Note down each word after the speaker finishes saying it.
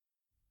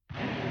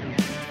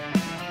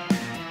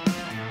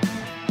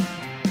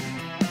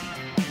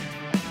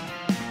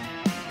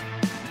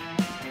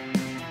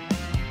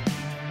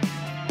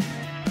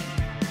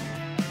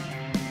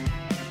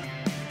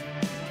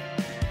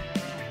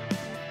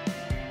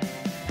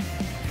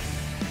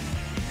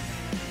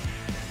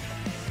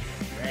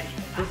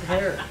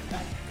prepared.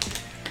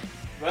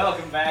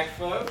 Welcome back,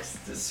 folks,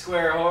 to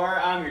Square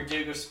Horror. I'm your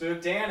Duke of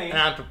Spook, Danny. And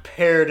I'm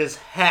prepared as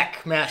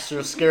heck, Master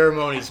of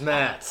Scaremonies,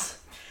 Matt.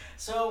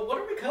 So, what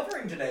are we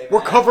covering today, Matt? We're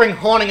covering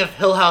Haunting of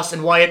Hill House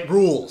and why it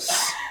rules.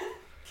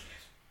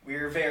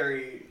 We're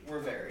very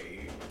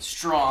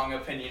strong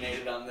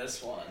opinionated on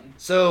this one.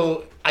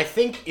 So, I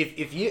think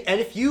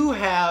if you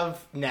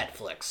have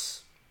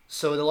Netflix,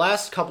 so the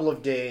last couple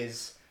of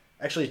days,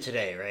 actually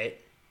today, right?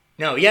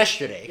 No,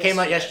 yesterday. It came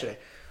out yesterday.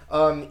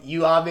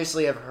 You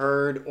obviously have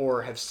heard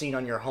or have seen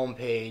on your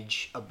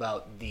homepage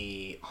about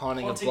the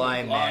Haunting of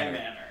Bly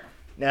Manor.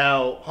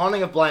 Now,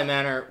 Haunting of Bly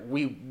Manor,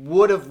 we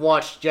would have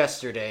watched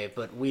yesterday,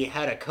 but we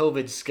had a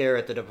COVID scare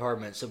at the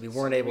department, so we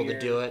weren't able to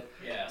do it.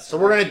 Yeah, so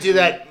we're going to do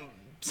that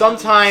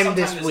sometime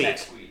this week.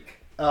 Next week.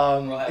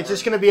 It's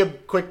just going to be a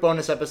quick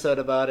bonus episode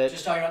about it.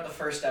 Just talking about the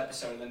first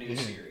episode of the new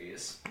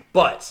series.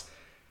 But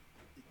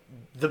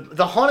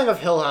the Haunting of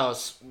Hill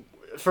House,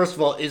 first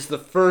of all, is the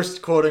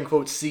first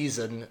quote-unquote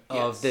season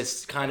of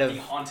this kind of...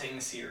 the Haunting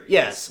series.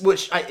 Yes,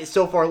 which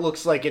so far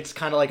looks like it's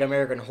kind of like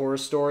American Horror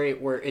Story,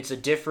 where it's a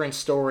different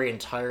story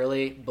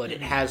entirely, but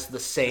it has the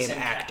same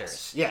actors.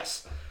 Cast.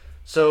 Yes.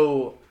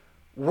 So,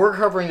 we're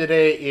covering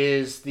today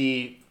is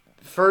the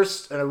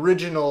first and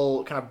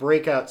original kind of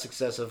breakout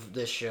success of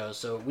this show.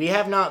 So, we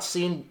have not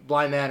seen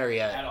Bly Manor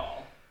yet. At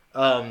all.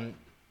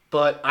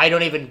 But I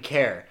don't even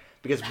care.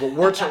 Because what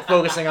we're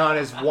focusing on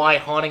is why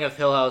Haunting of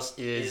Hill House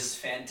is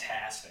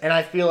fantastic. And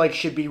I feel like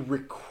should be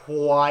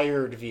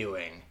required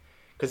viewing.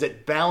 Because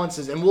it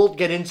balances, and we'll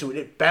get into it,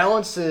 it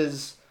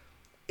balances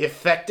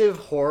effective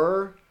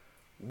horror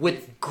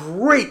with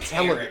great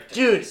television.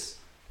 Dude,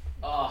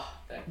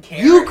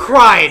 you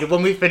cried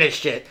when we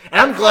finished it. And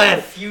I'm glad.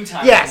 A few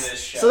times in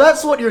this show. So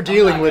that's what you're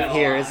dealing with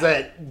here, is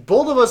that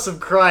both of us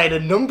have cried a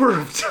number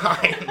of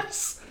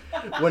times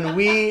when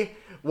we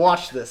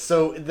watched this.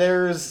 So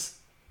there's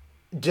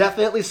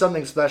definitely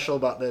something special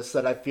about this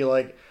that I feel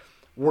like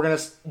we're going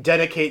to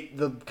dedicate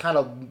the kind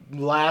of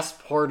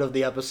last part of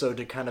the episode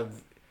to kind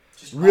of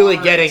just really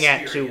getting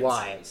at to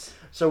why.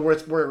 So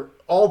we're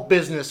all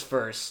business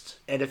first,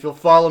 and if you'll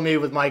follow me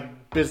with my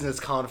business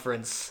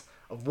conference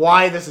of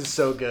why this is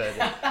so good.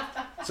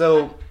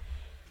 So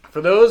for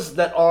those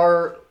that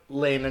are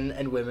laymen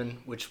and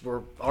women, which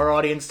our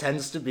audience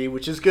tends to be,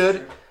 which is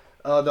good,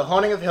 The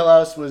Haunting of Hill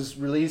House was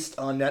released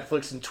on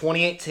Netflix in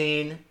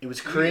 2018. It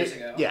was created... years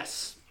ago.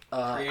 Yes.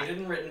 Created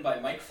and written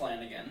by Mike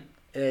Flanagan.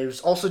 It was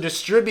also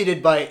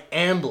distributed by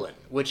Amblin,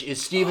 which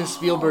is Steven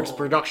Spielberg's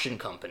production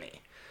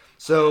company.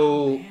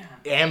 So,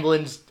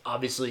 Amblin's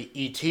obviously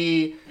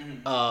E.T.,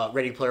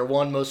 Ready Player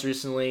One most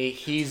recently.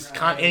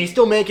 And he's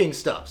still making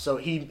stuff. So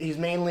he's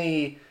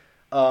mainly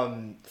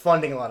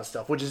funding a lot of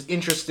stuff, which is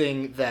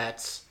interesting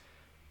that...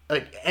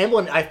 Like,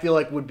 Amblin, I feel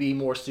like, would be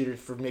more suited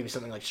for maybe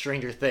something like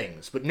Stranger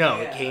Things. But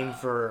no, it came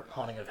for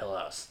Haunting of Hill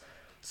House.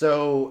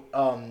 So,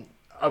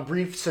 a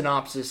brief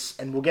synopsis,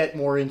 and we'll get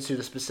more into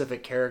the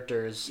specific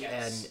characters,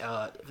 and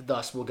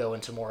thus we'll go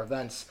into more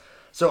events.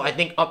 So I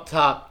think up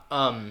top,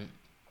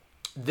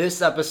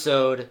 this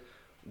episode,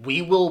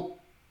 we will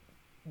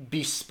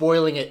be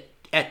spoiling it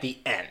at the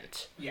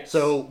end. Yes.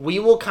 So we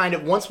will kind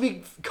of, once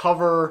we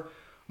cover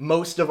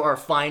most of our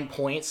fine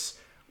points,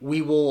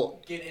 we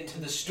will get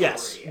into the story.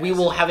 Yes, we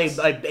will have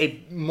a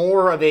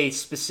more of a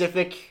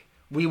specific,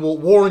 we will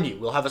warn you.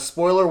 We'll have a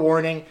spoiler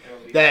warning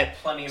that,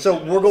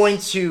 so we're going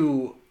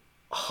to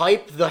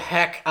hype the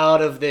heck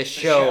out of this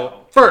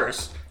show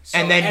first, so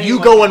and then you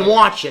go and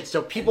watch it.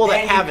 So people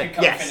that haven't,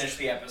 finish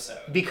the episode,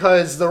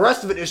 because the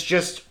rest of it is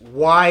just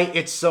why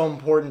it's so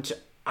important.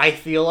 I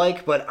feel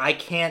like, but I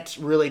can't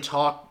really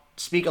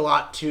speak a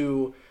lot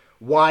to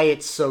why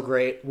it's so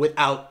great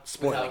without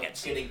spoiling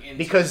it,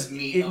 because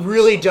it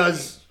really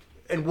does.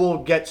 And we'll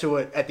get to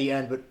it at the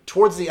end, but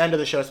towards the end of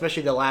the show,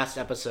 especially the last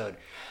episode,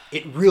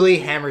 it really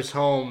hammers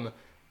home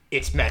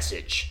its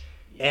message,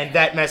 and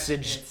that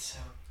message.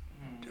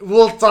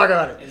 We'll talk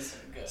about it.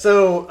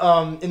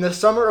 So, in the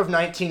summer of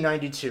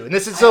 1992, and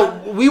this is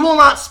we will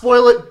not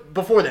spoil it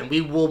before then.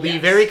 We will be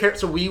very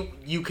careful. So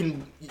you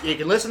can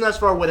listen this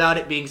far without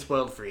it being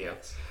spoiled for you.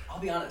 I'll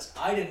be honest.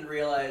 I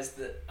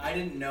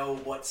didn't know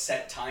what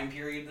set time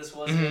period this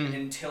was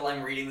until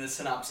I'm reading the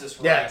synopsis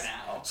right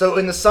now. So,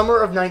 in the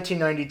summer of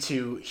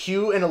 1992,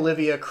 Hugh and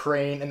Olivia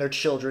Crane and their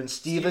children,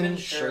 Stephen,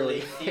 Shirley,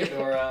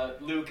 Theodora,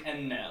 Luke,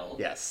 and Nell.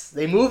 Yes,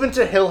 they move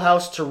into Hill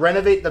House to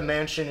renovate the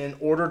mansion in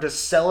order to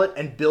sell it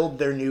and build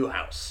their new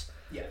house.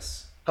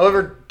 Yes.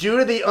 However, due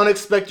to the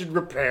unexpected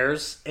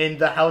repairs and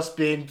the house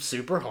being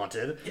super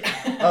haunted,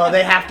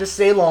 they have to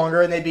stay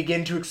longer, and they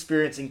begin to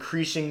experience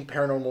increasing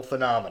paranormal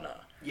phenomena.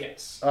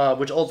 Yes.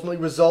 Which ultimately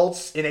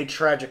results in a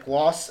tragic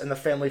loss and the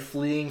family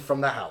fleeing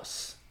from the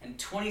house. And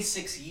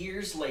 26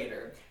 years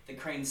later, the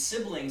Crane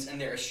siblings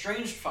and their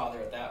estranged father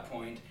at that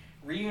point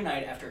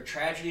reunite after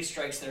tragedy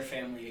strikes their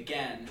family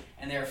again,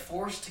 and they are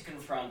forced to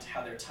confront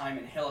how their time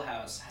in Hill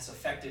House has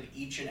affected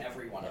each and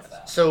every one of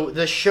them. So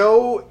the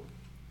show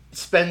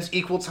spends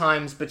equal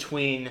times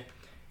between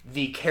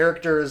the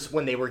characters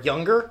when they were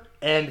younger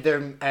and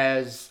them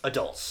as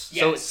adults.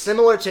 Yes. So it's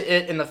similar to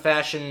it in the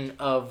fashion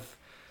of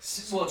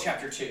Well,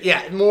 chapter 2.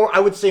 Yeah, I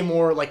would say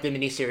more like the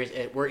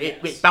miniseries, where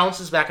it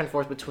bounces back and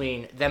forth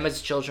between them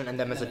as children and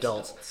them as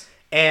adults.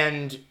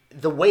 And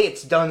the way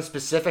it's done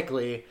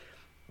specifically,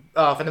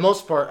 for the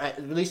most part,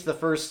 at least the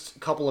first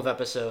couple of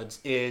episodes,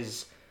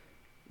 is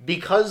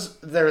because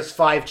there's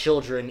 5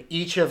 children,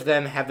 each of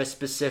them have a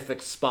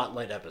specific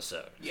spotlight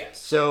episode.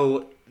 Yes.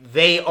 So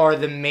they are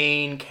the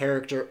main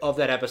character of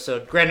that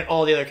episode. Granted,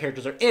 all the other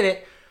characters are in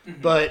it,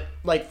 but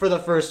like for the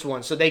first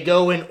one, so they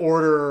go in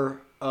order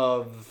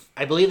of,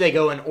 I believe they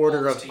go in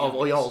order of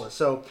Oyola.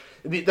 So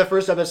the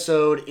first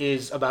episode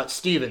is about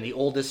Steven, the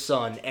oldest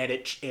son, and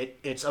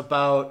it's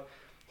about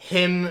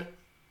him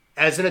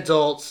as an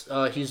adult.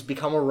 He's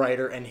become a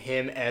writer, and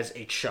him as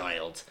a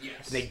child.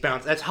 Yes. And they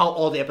bounce. That's how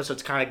all the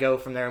episodes kind of go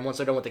from there. And once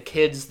they're done with the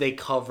kids, they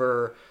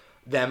cover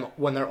them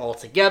when they're all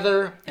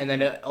together, and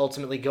then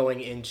ultimately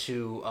going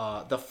into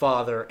the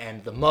father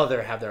and the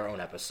mother have their own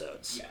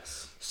episodes.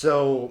 Yes.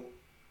 So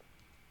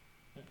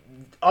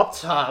up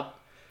top,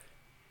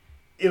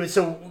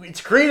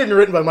 it's created and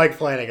written by Mike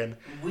Flanagan.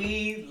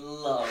 We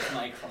love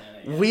Mike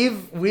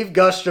Flanagan. We've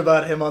gushed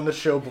about him on the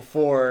show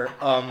before,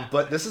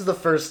 but this is the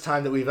first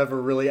time that we've ever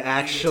really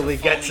actually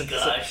get to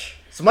gush.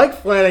 So Mike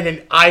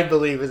Flanagan, I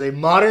believe, is a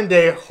modern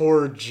day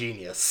horror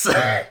genius.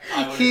 I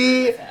would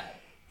agree with that.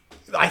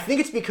 I think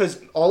it's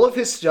because all of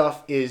his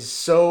stuff is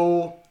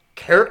so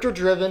character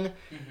driven.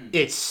 Mm-hmm.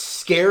 It's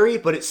scary,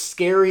 but it's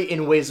scary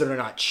in ways that are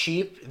not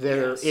cheap.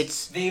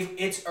 It's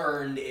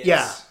earned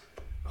its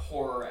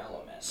horror element.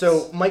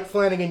 So Mike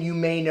Flanagan, you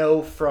may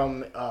know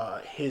from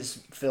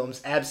his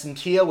films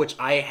Absentia, which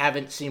I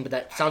haven't seen, but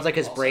that sounds like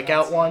his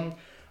breakout one.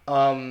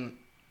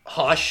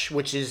 Hush,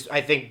 which is,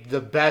 I think,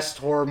 the best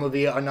horror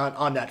movie on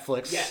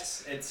Netflix.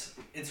 Yes,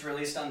 it's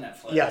released on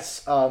Netflix.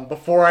 Yes.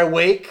 Before I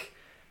Wake,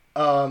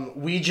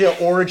 Ouija,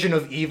 Origin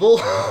of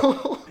Evil.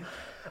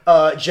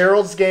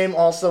 Gerald's Game,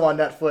 also on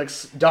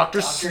Netflix.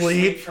 Doctor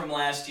Sleep from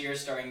last year,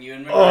 starring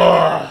Ewan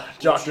McGregor.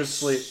 Doctor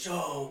Sleep,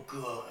 so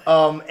good.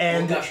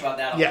 And we'll gush about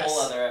that a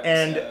whole other episode.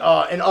 And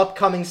an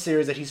upcoming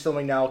series that he's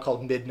filming now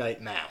called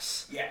Midnight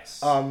Mass.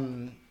 Yes.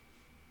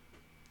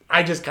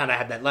 I just kind of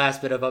had that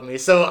last bit about me.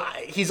 So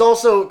he's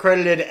also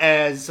credited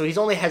as, so he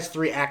only has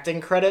 3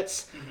 acting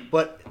credits,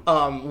 but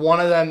one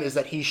of them is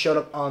that he showed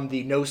up on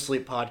the No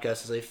Sleep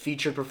podcast as a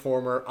featured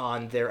performer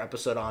on their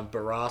episode on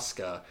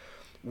Baraska.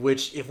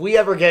 Which, if we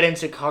ever get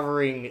into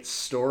covering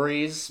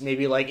stories,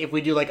 maybe like if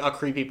we do like a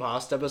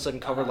creepypasta episode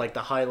and cover like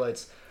the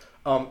highlights,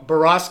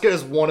 Baraska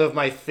is one of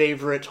my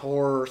favorite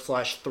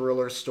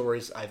horror/thriller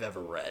stories I've ever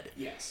read.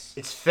 Yes.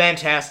 It's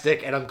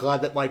fantastic, and I'm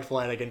glad that Mike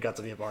Flanagan got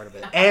to be a part of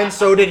it. And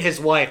so did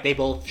his wife. They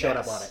both showed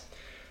up on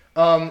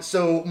it.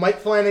 So Mike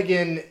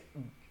Flanagan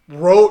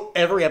wrote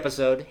every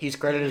episode. He's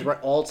credited as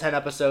all 10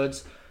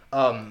 episodes.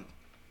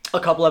 A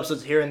couple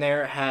episodes here and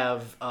there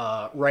have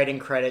writing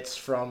credits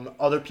from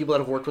other people that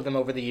have worked with him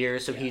over the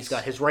years. So he's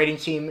got his writing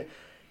team.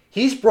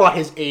 He's brought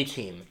his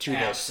A-team to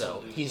this.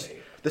 So he's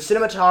the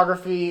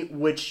cinematography,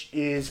 which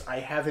is, I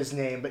have his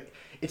name, but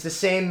it's the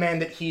same man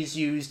that he's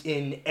used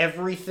in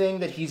everything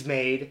that he's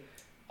made.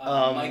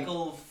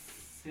 Michael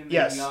Fimignari?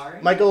 Yes,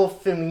 Michael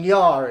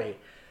Fimignari.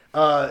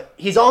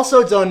 He's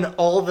also done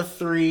all the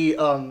 3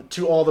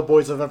 To All the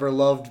Boys I've Ever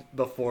Loved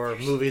Before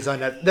movies on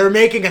Netflix. They're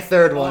making a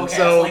third one. Okay,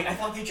 so I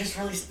thought they just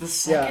released the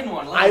second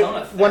one. Let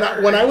alone a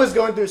third. When I was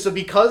going through, so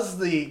because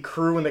the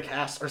crew and the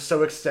cast are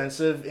so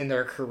extensive in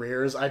their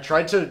careers, I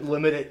tried to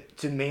limit it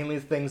to mainly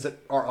things that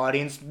our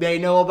audience may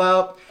know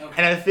about. Okay.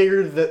 And I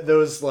figured that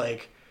those,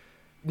 like,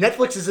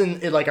 Netflix is in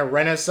like a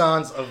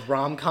renaissance of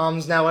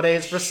rom-coms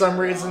nowadays for some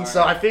reason.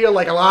 So I feel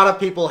like a lot of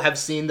people have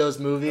seen those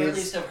movies. Or at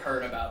least have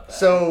heard about them.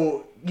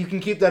 So you can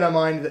keep that in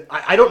mind. That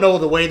I don't know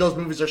the way those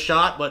movies are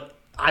shot, but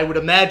I would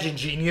imagine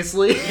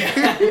geniusly.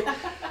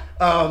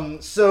 Yeah.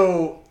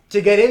 So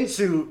to get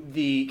into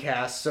the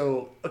cast,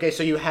 so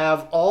you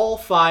have all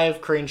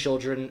 5 Crane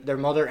children, their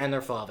mother and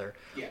their father.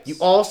 Yes. You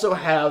also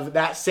have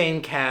that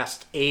same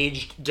cast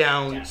aged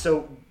down. Yeah.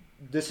 So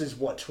this is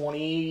what,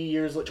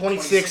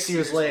 26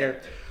 years later.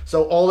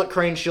 So all the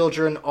Crane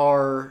children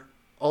are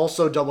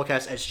also double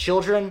cast as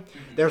children.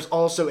 Mm-hmm. There's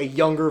also a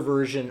younger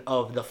version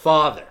of the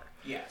father.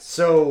 Yes.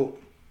 So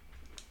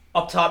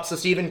up top, so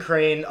Stephen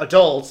Crane,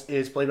 adult,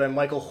 is played by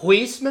Michael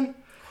Huisman.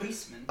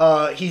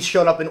 He's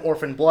showed up in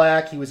Orphan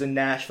Black. He was in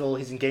Nashville.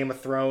 He's in Game of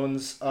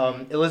Thrones.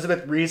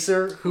 Elizabeth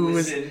Reeser, who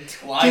is in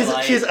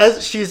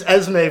Twilight. She's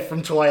Esme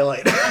from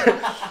Twilight,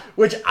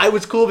 which I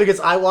was cool because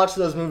I watched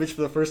those movies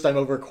for the first time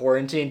over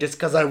quarantine just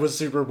because I was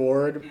super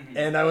bored,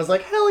 and I was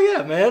like, hell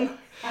yeah, man!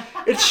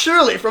 It's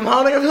Shirley from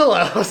Haunting of Hill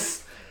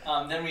House.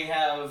 Then we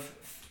have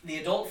the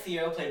adult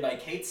Theo, played by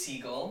Kate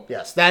Siegel.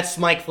 Yes, that's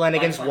Mike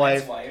Flanagan's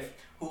wife.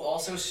 Who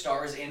also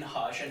stars in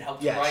Hush and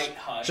helped write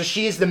Hush. So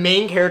she is the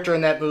main character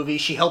in that movie.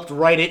 She helped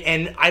write it,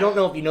 and I don't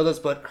know if you know this,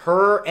 but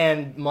her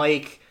and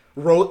Mike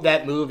wrote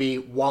that movie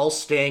while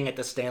staying at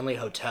the Stanley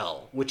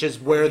Hotel, which is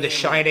where The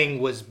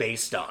Shining was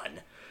based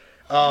on.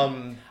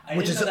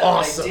 which is didn't know that,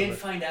 awesome. But I did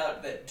find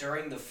out that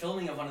during the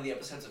filming of one of the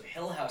episodes of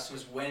Hill House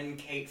was when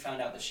Kate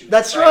found out that she was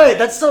That's pregnant, right.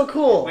 That's so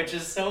cool. Which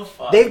is so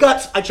fun.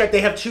 I checked,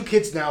 they have 2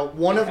 kids now.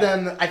 One of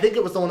them, I think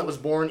it was the one that was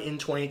born in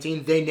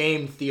 2018, they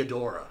named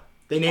Theodora.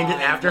 They named it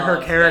after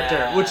her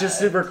character, which is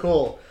super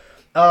cool.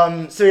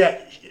 So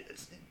yeah,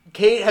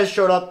 Kate has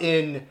showed up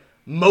in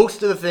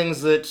most of the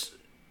things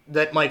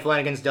that Mike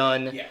Flanagan's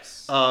done.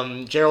 Yes.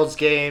 Gerald's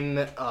Game,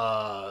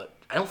 I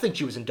don't think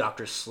she was in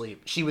Doctor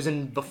Sleep. She was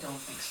in... I don't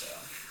think so.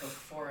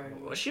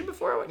 Was she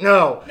before?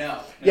 No. No,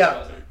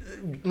 yeah.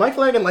 Mike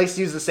Flanagan likes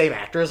to use the same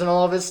actors in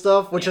all of his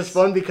stuff, which is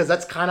fun because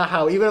that's kind of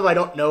how, even if I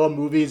don't know a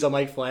movie is a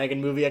Mike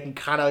Flanagan movie, I can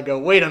kind of go,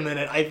 wait a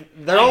minute,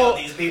 they're all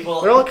these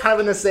people. They're all kind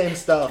of in the same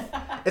stuff.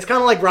 It's kind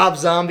of like Rob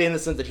Zombie in the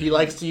sense that he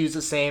likes to use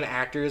the same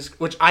actors,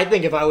 which I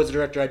think if I was a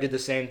director, I did the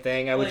same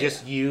thing. I would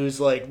just use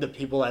like the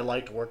people I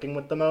liked working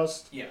with the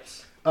most.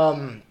 Yes.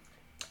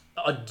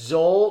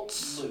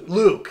 Adult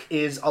Luke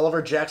is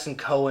Oliver Jackson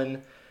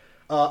Cohen.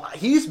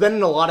 He's been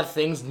in a lot of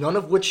things, none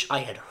of which I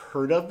had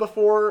heard of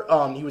before.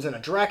 He was in a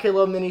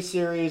Dracula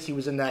miniseries. He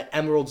was in that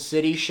Emerald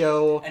City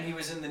show. And he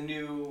was in the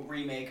new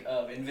remake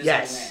of Invisible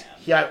Man.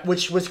 Yeah,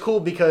 which was cool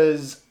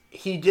because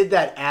he did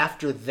that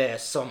after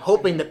this. So I'm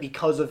hoping that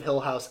because of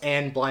Hill House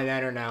and Bly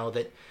Manor now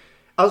that...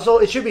 Also,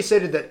 it should be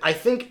stated that I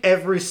think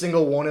every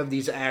single one of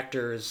these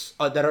actors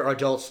that are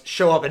adults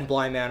show up in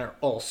Bly Manor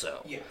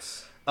also.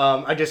 Yes.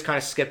 I just kind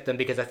of skipped them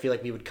because I feel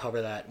like we would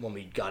cover that when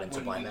we got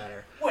into Bly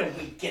Manor. When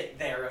we get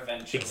there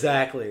eventually.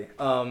 Exactly.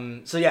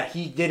 So yeah,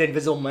 he did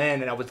Invisible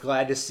Man, and I was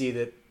glad to see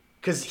that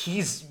because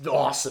he's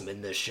awesome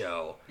in this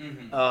show.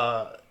 Mm-hmm.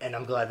 And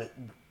I'm glad that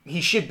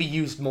he should be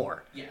used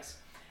more. Yes.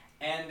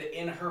 And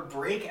in her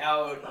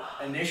breakout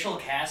initial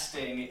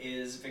casting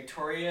is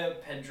Victoria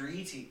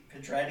Pedretti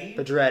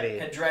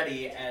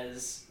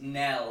as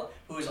Nell,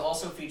 who is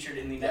also featured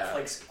in the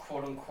Netflix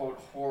quote-unquote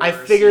horror I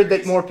figured series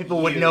that more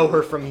people would know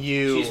her from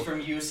You. She's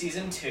from You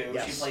Season 2.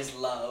 Yes. She plays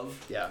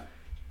Love. Yeah.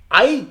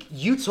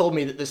 You told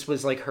me that this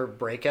was like her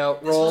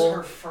breakout role. This was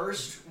her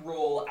first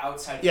role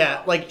outside of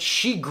college. Like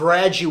she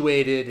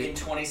graduated in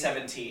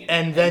 2017.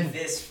 And then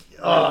this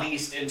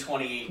released in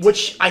 2018.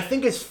 Which I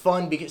think is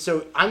fun because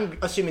I'm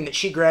assuming that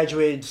she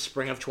graduated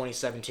spring of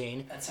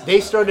 2017. They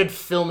started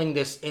filming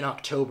this in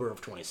October of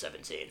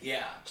 2017.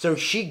 Yeah. So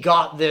she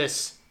got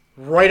this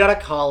right out of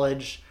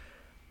college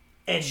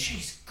and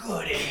she's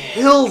good at it.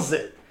 Kills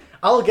it.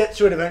 I'll get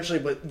to it eventually,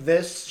 but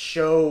this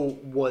show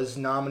was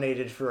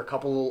nominated for a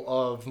couple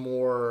of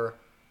more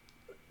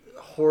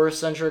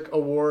horror-centric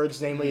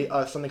awards, namely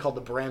something called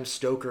the Bram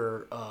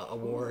Stoker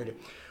Award,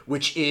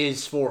 which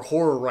is for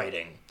horror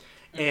writing.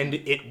 And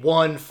it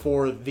won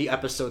for the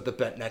episode The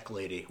Bent Neck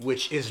Lady,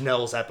 which is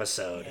Nell's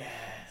episode.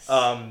 Yes.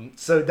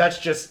 So that's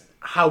just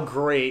how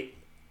great...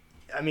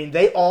 I mean,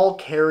 they all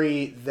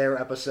carry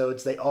their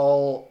episodes. They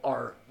all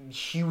are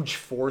huge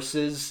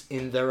forces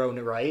in their own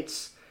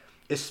rights,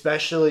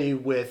 especially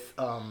with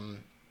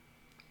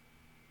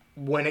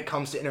when it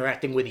comes to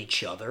interacting with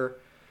each other.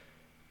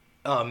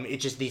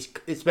 It's just these,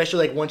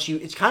 especially like once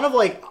it's kind of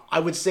like, I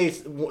would say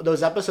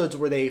those episodes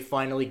where they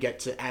finally get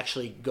to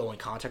actually go in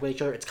contact with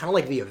each other. It's kind of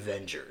like the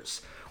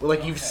Avengers, where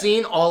like you've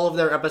seen all of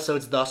their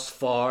episodes thus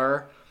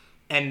far,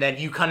 and then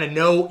you kind of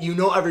know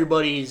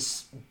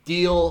everybody's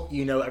deal,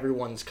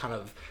 everyone's kind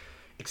of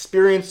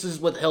experiences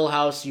with Hill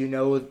House,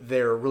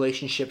 their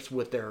relationships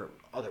with their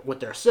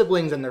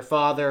siblings and their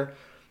father,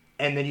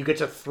 and then you get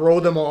to throw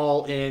them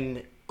all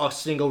in a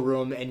single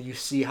room and you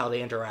see how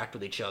they interact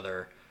with each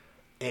other,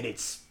 and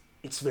it's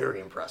very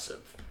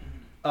impressive.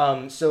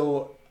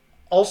 So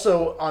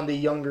also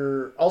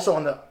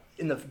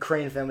in the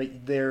Crane family,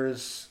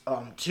 there's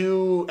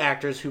 2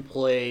 actors who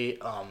play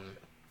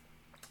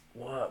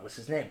what was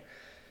his name?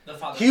 The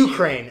father, Hugh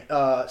Crane.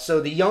 So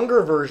the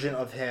younger version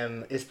of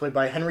him is played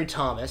by Henry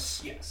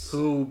Thomas,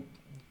 who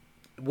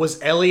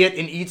was Elliot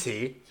in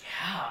E.T.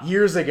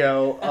 years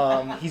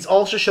ago. He's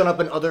also shown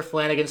up in other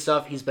Flanagan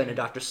stuff. He's been in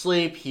Dr.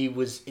 Sleep. He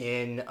was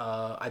in,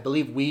 I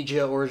believe,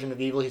 Ouija, Origin of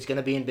Evil. He's going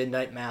to be in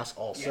Midnight Mass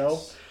also.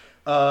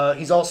 Yes.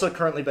 He's also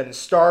currently been in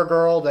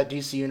Stargirl, that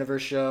DC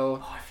Universe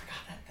show. Oh, I forgot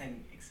that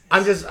thing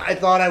exists. I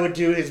thought I would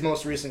do his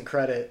most recent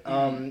credit.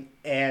 And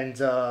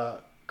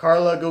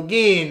Carla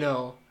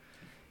Gugino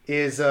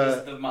is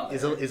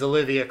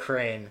Olivia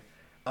Crane.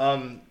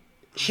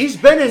 She's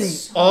been in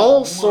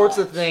all sorts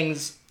of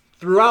things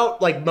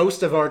throughout, like,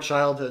 most of our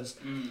childhoods.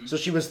 So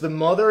she was the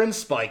mother in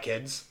Spy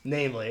Kids,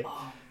 namely.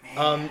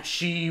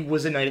 She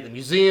was in Night at the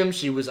Museum.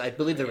 She was, I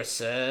believe, the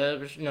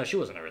receptionist. No, she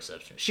wasn't a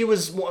receptionist. She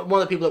was one of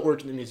the people that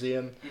worked in the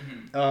museum.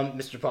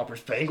 Mr.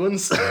 Popper's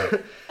Penguins.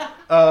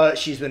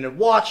 She's been in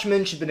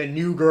Watchmen. She's been in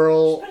New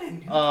Girl.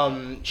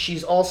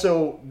 She's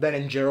also been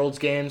in Gerald's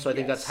Game, so I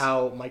think that's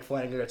how Mike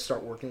Flanagan got to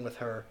start working with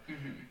her.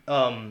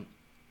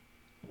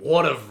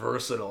 What a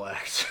versatile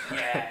actor.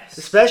 Yes.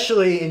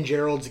 Especially in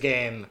Gerald's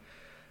Game.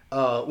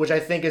 Which I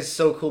think is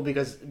so cool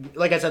because,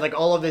 like I said, like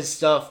all of his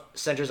stuff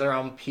centers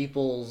around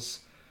people's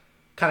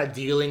kind of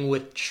dealing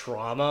with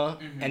trauma,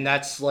 and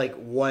that's like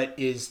what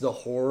is the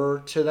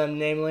horror to them,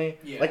 namely.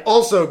 Like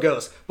also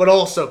ghosts, but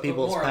also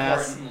people's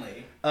past.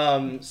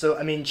 So,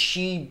 I mean,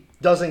 she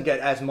doesn't get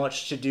as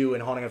much to do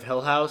in Haunting of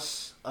Hill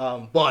House,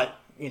 but,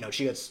 you know,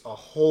 she gets a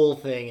whole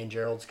thing in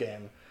Gerald's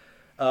Game.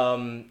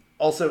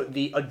 Also,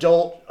 the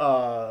adult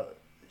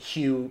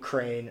Hugh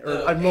Crane,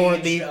 or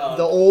the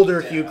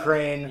older Hugh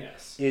Crane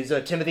is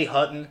Timothy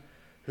Hutton,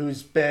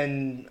 who's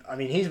been, I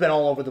mean, he's been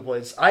all over the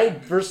place. I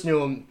first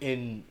knew him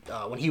in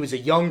when he was a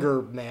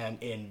younger man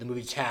in the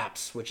movie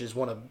Taps, which is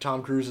one of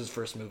Tom Cruise's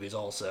first movies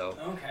also.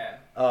 Okay.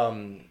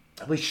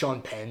 I believe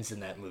Sean Penn's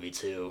in that movie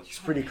too. He's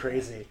pretty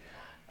crazy.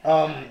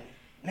 Man,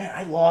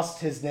 I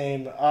lost his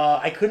name.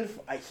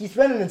 He's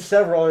been in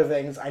several other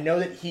things. I know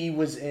that he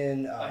was in...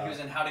 he was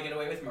in How to Get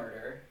Away with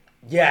Murder.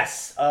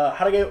 Yes.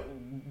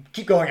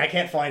 Keep going. I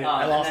can't find it.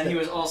 I lost it. And then he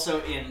was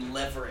also in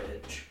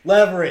Leverage.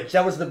 Leverage.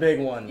 That was the big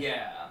one.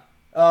 Yeah.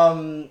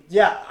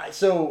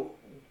 So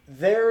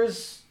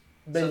there's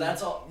been... So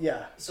that's all...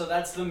 Yeah. So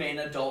that's the main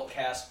adult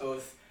cast,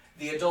 both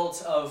the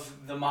adults of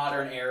the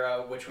modern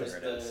era, which was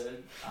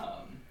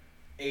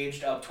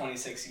aged up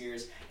 26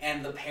 years,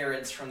 and the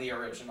parents from the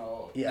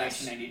original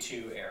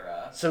 1992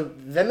 era. So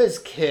them as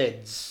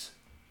kids,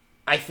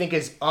 I think,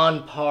 is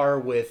on par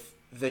with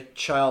the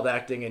child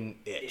acting in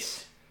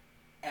It.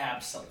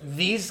 Absolutely.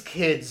 These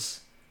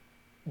kids,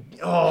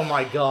 oh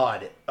my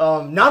god.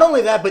 Not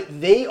only that, but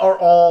they are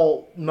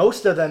all,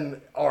 most of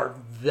them are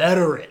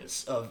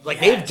veterans of, like,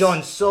 they've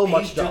done so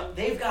much stuff.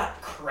 They've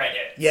got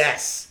credits.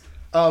 Yes.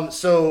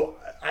 So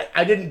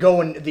I didn't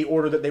go in the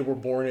order that they were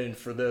born in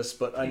for this,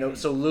 but I know,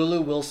 so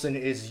Lulu Wilson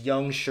is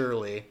young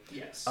Shirley.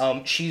 Yes.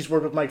 She's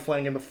worked with Mike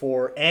Flanagan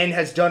before and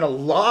has done a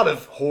lot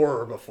of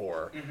horror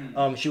before.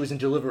 She was in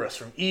Deliver Us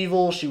from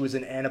Evil. She was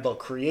in Annabelle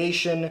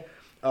Creation.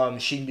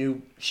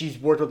 She's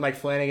worked with Mike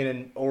Flanagan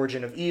in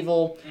Origin of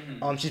Evil.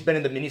 She's been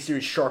in the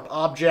miniseries Sharp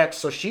Objects,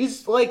 so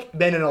she's like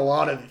been in a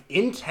lot of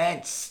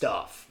intense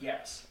stuff.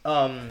 Yes.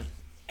 And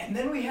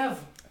then we have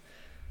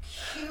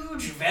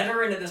huge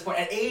veteran at this point.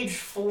 At age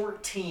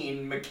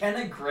 14,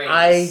 McKenna Grace.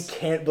 I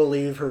can't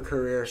believe her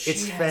career.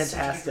 It's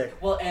fantastic.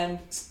 Well, and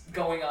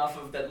going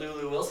off of that,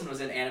 Lulu Wilson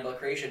was in Annabelle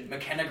Creation.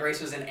 McKenna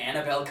Grace was in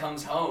Annabelle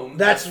Comes Home.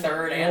 That's the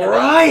third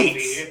Annabelle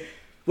movie.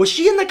 Was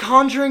she in the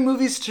Conjuring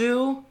movies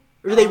too?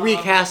 Or did they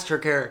recast her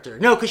character?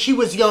 No, because she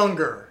was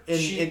younger.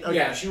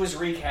 Yeah, she was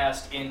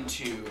recast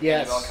into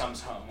Annabelle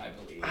Comes Home, I believe.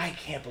 I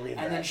can't believe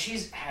that. And then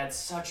she's had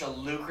such a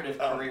lucrative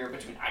career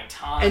between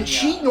Tanya. And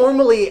she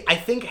normally, I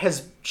think,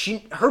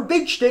 her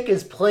big shtick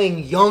is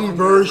playing young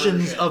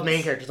versions of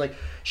main characters. Like,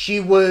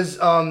 she was...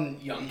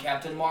 young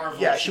Captain Marvel.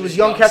 Yeah, she was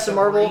young Captain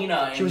Marvel.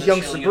 She was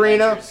young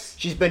Sabrina. Adventures.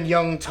 She's been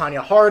young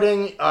Tanya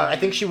Harding. I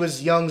think she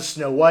was young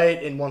Snow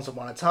White in Once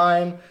Upon a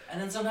Time.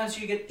 And then sometimes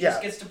she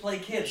just gets to play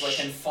kids, like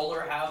in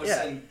Fuller House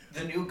and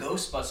the new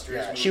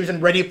Ghostbusters movie. She was in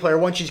Ready Player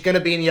One. She's going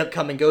to be in the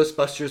upcoming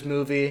Ghostbusters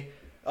movie.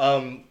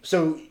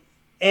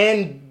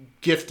 And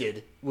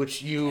Gifted,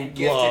 which you loved.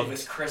 Gifted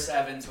with Chris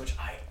Evans, which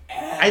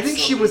I think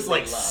she was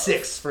like love.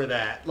 6 for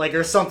that, like,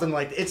 or something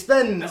like that. It's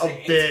been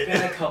a bit. It's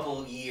been a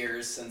couple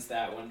years since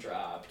that one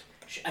dropped.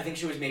 I think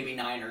she was maybe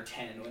 9 or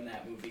 10 when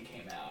that movie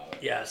came out.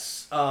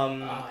 Yes.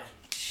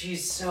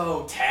 She's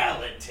so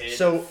talented.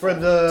 So for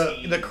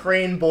the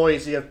Crane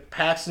boys, you have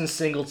Paxton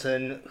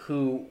Singleton,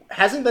 who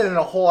hasn't been in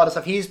a whole lot of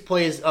stuff. He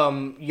plays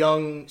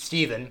young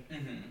Steven.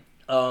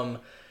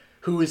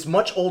 Who is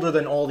much older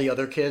than all the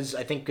other kids,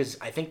 I think, because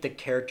I think the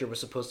character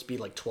was supposed to be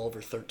like 12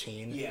 or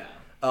 13. Yeah.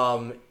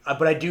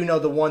 But I do know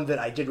the one that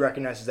I did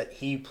recognize is that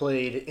he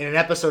played, in an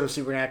episode of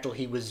Supernatural,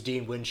 he was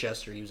Dean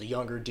Winchester. He was a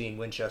younger Dean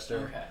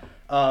Winchester. Okay.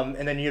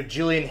 And then you have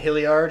Julian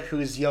Hilliard,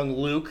 who's young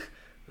Luke,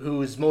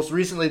 who's most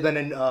recently been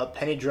in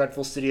Penny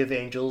Dreadful City of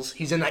Angels.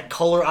 He's in that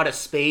Color Out of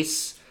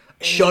Space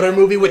Shudder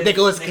movie with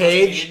Nicolas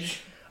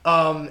Cage.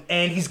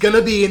 And he's going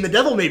to be in The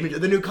Devil Made Me Do It,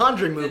 the new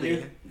Conjuring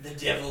movie. The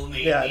Devil Made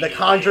Me Do It. The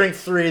Conjuring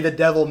 3, The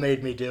Devil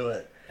Made Me Do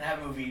It.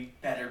 That movie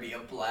better be a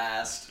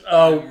blast.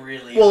 Oh,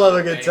 we'll have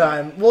a good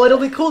time. Well, it'll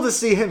be cool to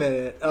see him in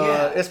it.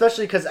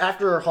 Especially because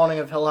after Haunting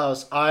of Hill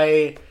House,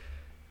 I,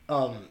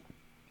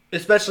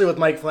 especially with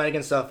Mike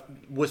Flanagan stuff,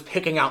 was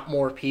picking out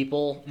more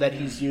people that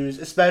he's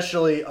used.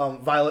 Especially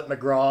Violet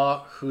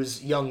McGraw,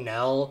 who's young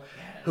Nell,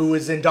 who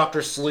was in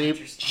Dr.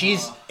 Sleep.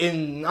 She's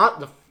in not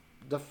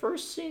the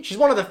first scene. She's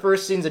one of the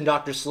first scenes in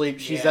Dr. Sleep.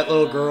 She's that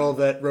little girl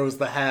that Rose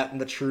the Hat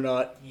and the True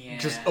Knot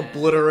just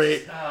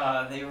obliterate.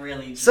 They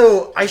really.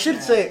 So I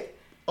should say,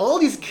 all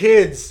these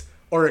kids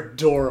are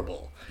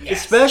adorable.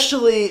 Yes.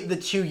 Especially the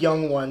two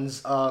young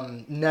ones,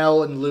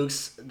 Nell and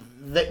Luke's.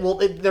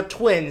 They're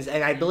twins,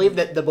 and I believe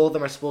that the both of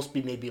them are supposed to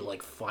be maybe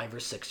like 5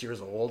 or 6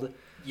 years old.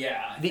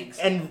 Yeah, I think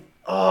so.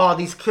 And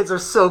these kids are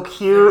so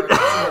cute.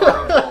 They're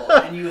adorable,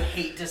 and you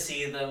hate to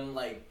see them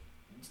like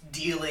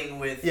dealing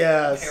with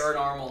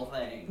paranormal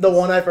things. The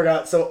one I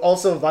forgot. So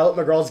also Violet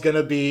McGraw's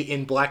gonna be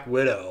in Black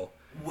Widow.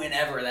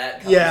 Whenever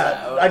that comes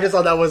out. I just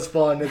thought that was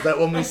fun. Is that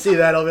when we see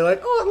that, I'll be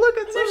like, oh, look,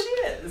 it's there she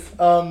is.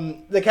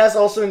 The cast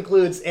also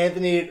includes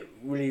Anthony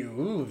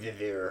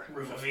Ruvivir.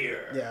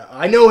 Yeah,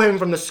 I know him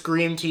from the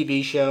Scream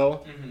TV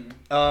show.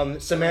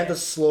 Samantha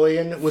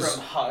Sloyan was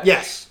from Hush.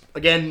 Yes.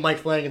 Again, Mike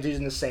Flanagan's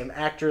using the same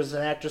actors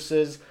and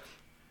actresses.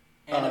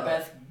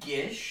 Annabeth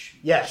Gish?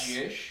 Yes.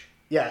 Gish?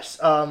 Yes.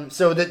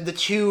 So the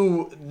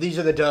two, these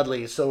are the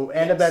Dudleys. So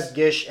Annabeth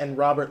Gish and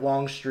Robert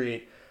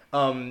Longstreet.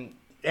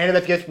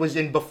 Annabeth Gish was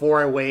in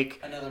Before I Wake.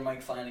 Another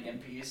Mike Flanagan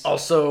piece.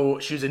 Also,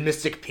 she was in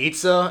Mystic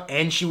Pizza,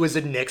 and she was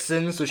in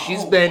Nixon. So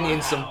she's been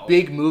in some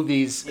big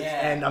movies,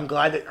 and I'm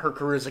glad that her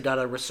career's got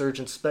a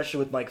resurgence, especially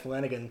with Mike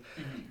Flanagan.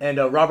 Mm-hmm.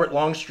 And Robert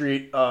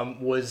Longstreet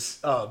was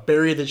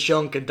Barry the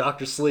Chunk in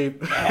Dr.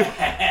 Sleep.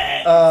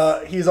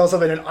 He's also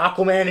been in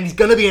Aquaman, and he's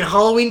gonna be in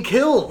Halloween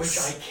Kills, which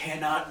I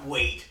cannot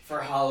wait for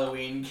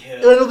Halloween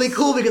Kills. It'll be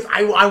cool because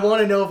I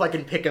want to know if I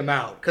can pick him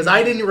out because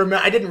I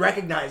didn't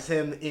recognize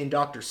him in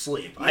Dr.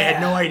 Sleep. Yeah. I had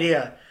no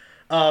idea.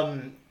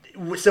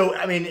 So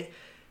I mean,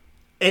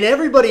 and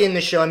everybody in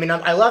the show. I mean,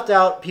 I left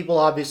out people.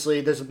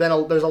 Obviously, there's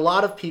a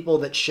lot of people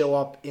that show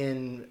up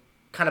in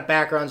kind of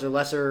backgrounds or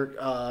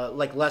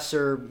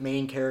lesser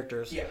main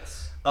characters.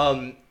 Yes.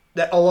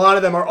 That a lot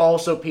of them are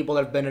also people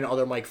that have been in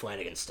other Mike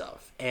Flanagan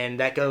stuff, and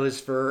that goes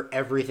for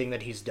everything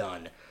that he's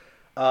done.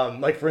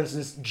 Like, for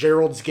instance,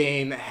 Gerald's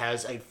Game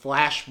has a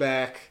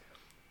flashback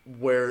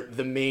where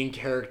the main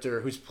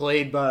character, who's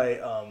played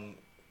by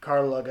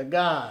Carla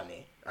Gugino,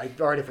 I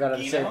already forgot how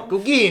to say it.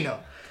 Gugino.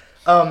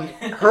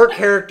 Her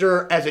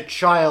character as a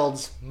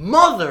child's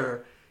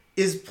mother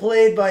is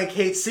played by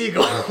Kate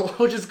Siegel,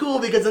 which is cool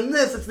because in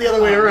this, it's the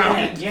other way around.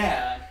 Man,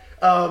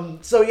 yeah.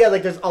 So, yeah,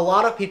 like, there's a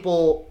lot of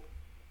people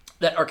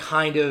that are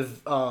kind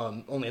of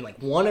only in,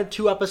 like, 1 or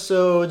 2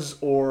 episodes,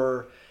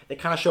 or they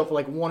kind of show up for,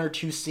 like, 1 or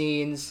 2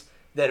 scenes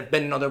that have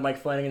been in other Mike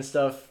Flanagan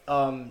stuff.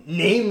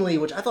 Namely,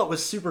 which I thought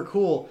was super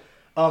cool,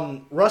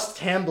 Russ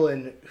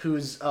Tamblyn,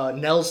 who's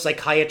Nell's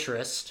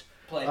psychiatrist,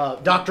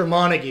 Dr.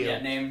 Montague. Yeah,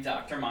 named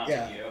Dr. Montague.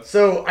 Yeah.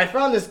 So I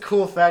found this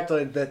cool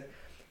factoid that,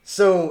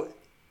 so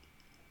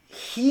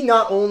he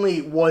not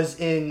only was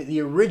in the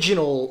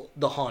original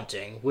The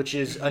Haunting, which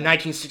is a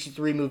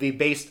 1963 movie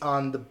based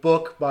on the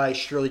book by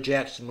Shirley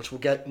Jackson, which we'll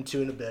get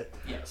into in a bit.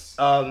 Yes.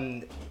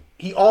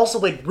 He also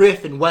played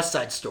Riff in West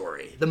Side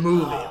Story, the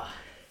movie.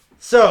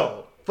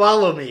 So,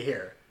 follow me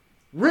here.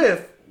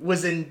 Riff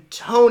was in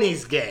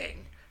Tony's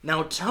gang.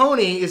 Now,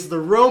 Tony is the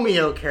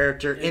Romeo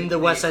character in the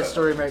West Side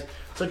Story. Right?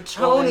 So,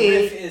 Tony...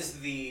 Riff is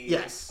the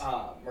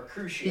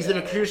Mercutio. He's the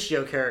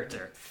Mercutio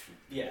character.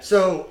 Yes.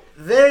 So,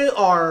 they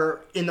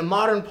are, in the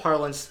modern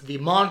parlance, the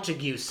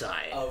Montague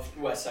side. Of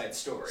West Side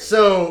Story.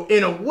 So,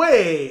 in a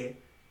way,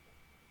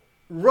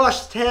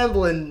 Russ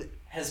Tamblyn...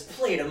 has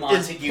played a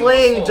Montague is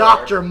playing before.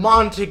 Dr.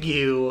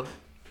 Montague...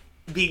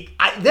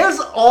 there's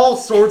all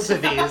sorts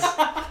of these.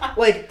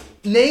 Like,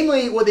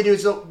 namely, what they do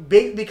is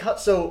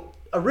so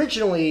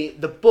originally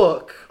the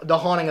book, The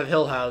Haunting of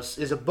Hill House,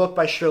 is a book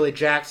by Shirley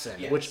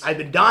Jackson, which I've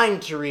been dying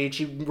to read.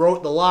 She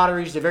wrote The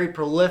Lottery. She's a very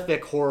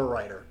prolific horror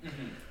writer.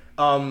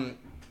 Mm-hmm.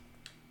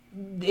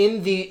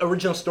 In the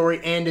original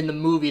story and in the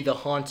movie The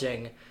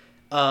Haunting,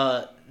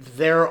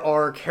 there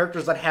are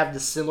characters that have the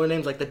similar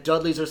names. Like the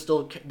Dudleys are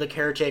still the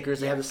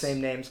caretakers. They have the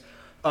same names.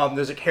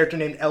 There's a character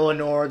named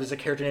Eleanor, there's a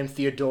character named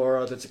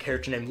Theodora, there's a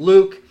character named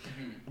Luke,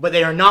 but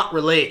they are not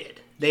related.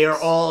 They are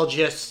all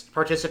just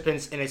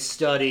participants in a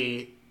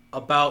study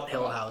about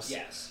Hill House.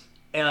 Yes.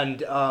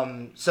 And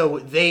so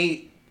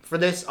for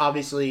this,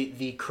 obviously,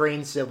 the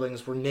Crane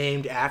siblings were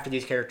named after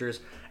these characters,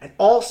 and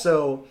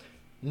also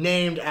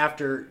named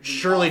after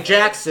Shirley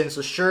Jackson.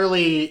 So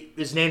Shirley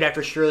is named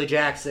after Shirley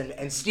Jackson,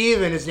 and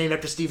Steven is named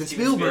after Steven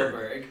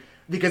Spielberg.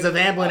 Because of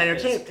Amblin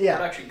Entertainment.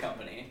 Production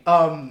company.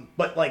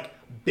 But, like,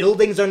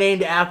 buildings are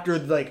named after,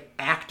 like,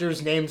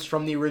 actors' names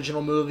from the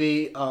original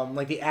movie.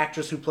 Like, the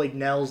actress who played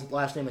Nell's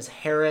last name is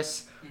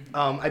Harris.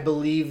 I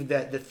believe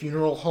that the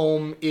funeral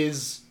home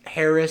is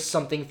Harris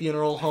something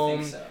funeral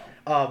home. I think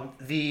so.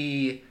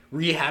 The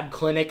rehab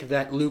clinic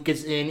that Luke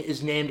is in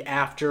is named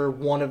after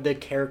one of the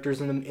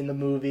characters in the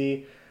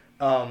movie.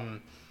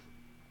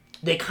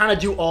 They kind of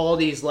do all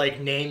these,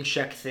 like, name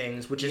check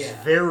things, which is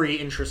very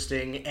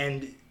interesting,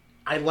 and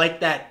I like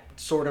that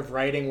sort of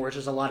writing where it's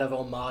just a lot of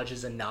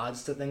homages and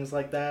nods to things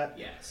like that.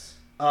 Yes.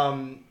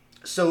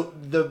 So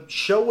the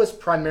show was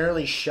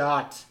primarily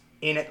shot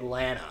in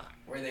Atlanta.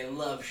 Where they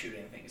love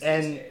shooting things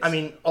and, these days. I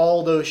mean,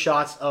 all those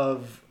shots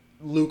of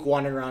Luke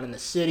wandering around in the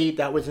city,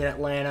 that was in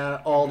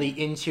Atlanta. All the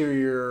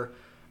interior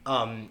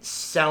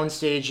sound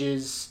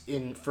stages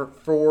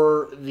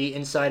for the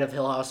inside of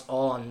Hill House,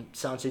 all on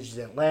sound stages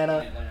in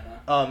Atlanta.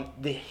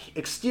 The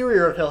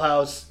exterior of Hill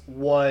House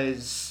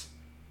was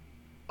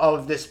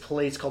of this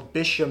place called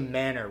Bisham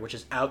Manor, which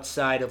is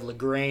outside of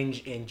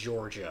LaGrange in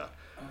Georgia.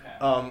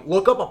 Okay.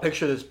 Look up a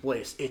picture of this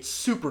place. It's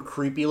super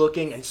creepy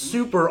looking and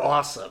super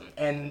awesome.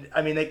 And,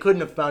 I mean, they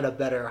couldn't have found a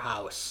better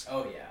house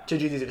to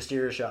do these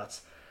exterior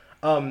shots.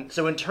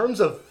 So in terms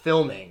of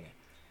filming,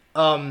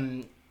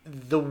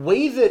 the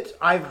way that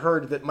I've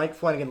heard that Mike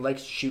Flanagan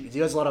likes to shoot is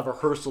he does a lot of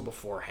rehearsal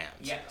beforehand.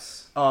 Yes.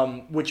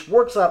 Which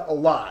works out a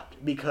lot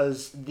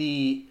because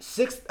the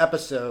 6th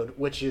episode,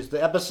 which is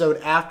the episode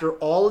after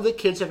all of the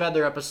kids have had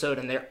their episode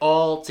and they're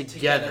all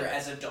together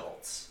as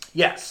adults.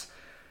 Yes.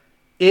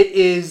 It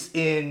is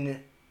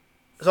in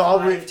So I'll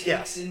 5 read. takes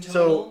Yes. in total?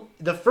 So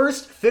the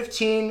first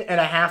 15 and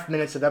a half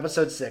minutes of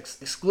episode 6,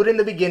 excluding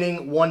the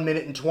beginning 1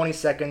 minute and 20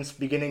 seconds,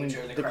 beginning Which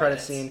are the the credit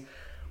credits. scene,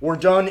 were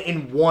done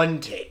in one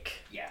take.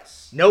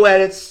 Yes. No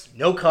edits,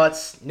 no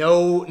cuts,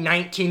 no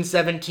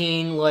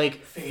 1917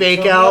 like Fade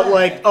fake to out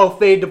black. like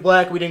fade to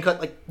black. We didn't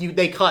cut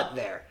they cut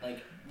there. Like,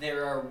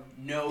 there are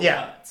no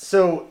Yeah. cuts.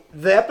 So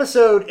the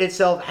episode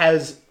itself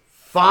has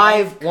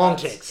 5 long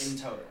cuts takes. in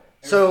total.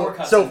 Or So 4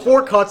 cuts so in 4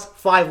 total. cuts,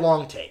 5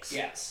 long takes.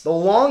 Yes. The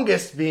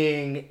longest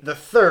being the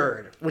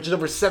third, which is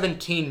over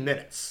 17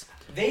 minutes.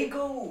 They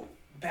go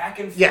back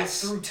and forth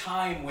Yes. through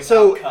time without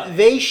So cutting.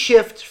 they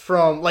shift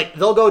from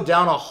they'll go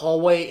down a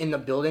hallway in the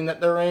building that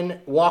they're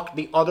in, walk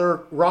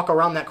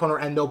around that corner,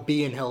 and they'll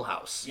be in Hill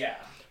House. Yeah.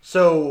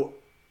 So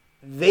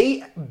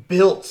they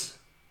built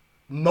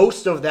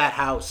most of that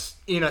house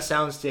in a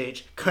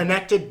soundstage,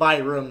 connected by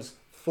rooms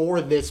for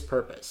this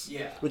purpose.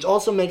 Yeah. Which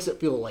also makes it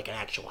feel like an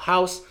actual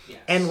house Yes.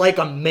 and like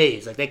a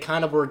maze. Like they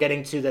kind of were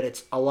getting to that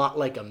it's a lot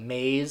like a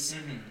maze.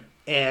 Mm-hmm.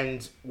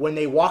 And when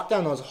they walk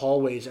down those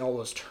hallways and all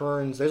those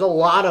turns, there's a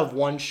lot of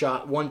one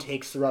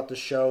takes throughout the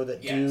show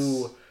that Yes.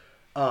 do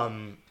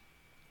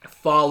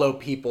follow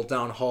people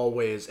down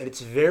hallways. And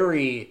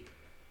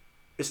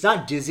it's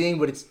not dizzying,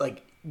 but it's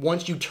like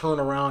once you turn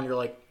around, you're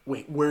like,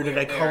 wait, where did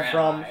I come Where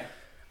from?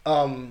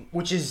 am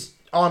Which is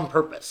on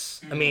purpose.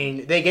 I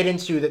mean, they get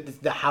into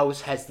that the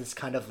house has this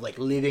kind of like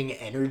living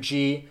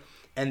energy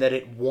and that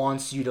it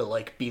wants you to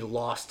like be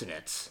lost in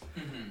it.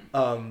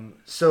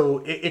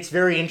 So it's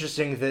very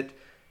interesting that,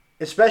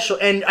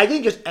 especially, and I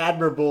think just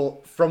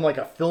admirable from like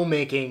a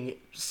filmmaking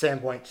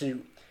standpoint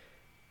too.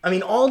 I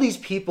mean, all these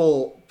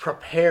people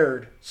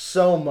prepared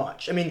so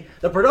much. I mean,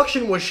 the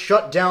production was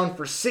shut down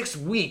for 6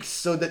 weeks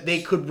so that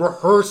they could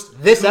rehearse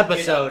this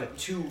episode.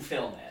 To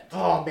film it.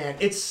 Oh man,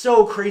 it's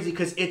so crazy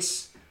because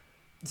it's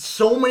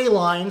so many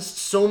lines,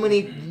 so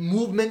many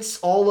movements.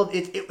 All of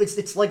it.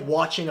 It's like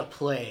watching a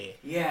play.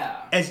 Yeah.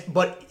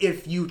 But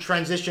if you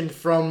transitioned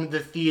from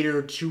the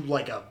theater to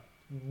like a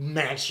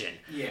mansion,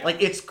 Yeah.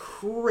 like it's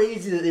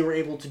crazy that they were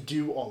able to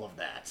do all of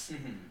that.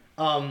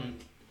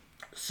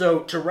 So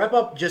to wrap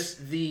up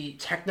just the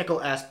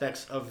technical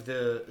aspects of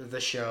the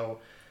show,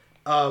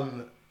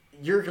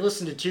 you're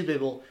listening to two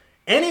people.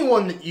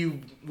 Anyone that you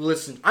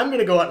listen, I'm going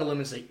to go out on a limb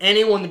and say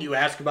anyone that you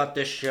ask about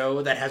this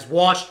show that has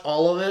watched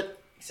all of it,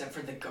 Except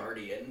for The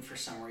Guardian, for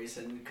some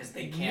reason, because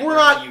they can't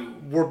review.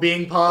 we're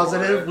being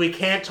positive. Or- We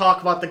can't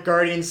talk about the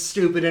Guardian's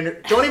stupid.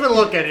 Don't even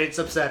look at it. It's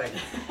upsetting.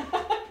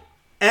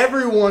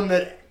 Everyone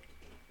that,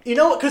 you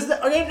know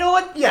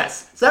what?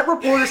 Yes, that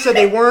reporter said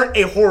they weren't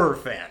a horror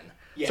fan.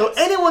 Yes. So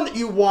anyone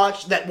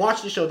that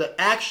watched the show that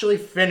actually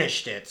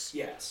finished it,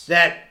 Yes.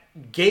 that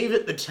gave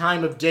it the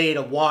time of day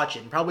to watch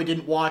it, and probably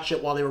didn't watch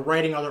it while they were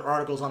writing other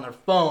articles on their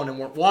phone and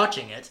weren't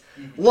watching it,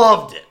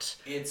 loved it.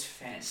 It's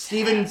fantastic.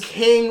 Stephen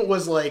King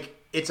was like,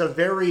 it's a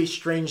very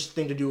strange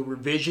thing to do a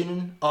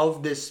revision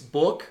of this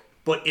book,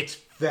 but it's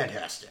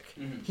fantastic.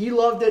 He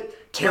loved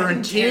it.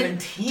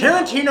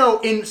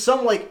 Tarantino in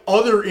some like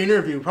other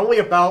interview, probably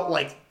about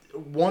like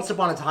Once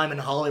Upon a Time in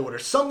Hollywood or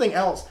something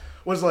else,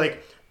 was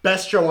like,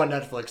 best show on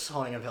Netflix,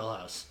 Haunting of Hill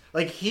House.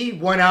 Like he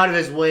went out of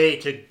his way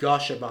to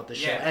gush about the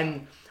show. Yeah.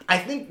 And I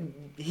think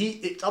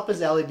it's up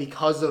his alley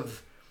because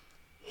of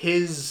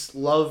his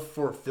love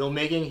for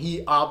filmmaking.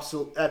 He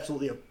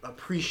absolutely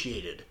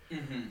appreciated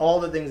all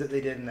the things that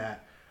they did in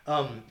that.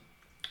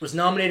 Was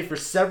nominated for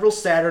several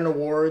Saturn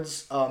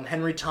Awards.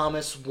 Henry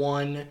Thomas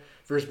won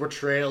for his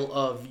portrayal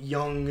of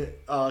young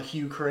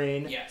Hugh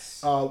Crane.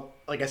 Yes.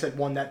 Like I said,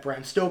 won that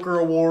Bram Stoker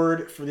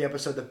Award for the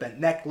episode The Bent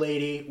Neck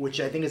Lady,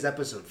 which I think is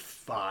episode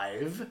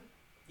 5.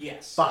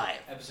 Yes. 5.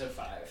 Episode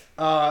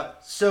 5.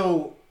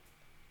 So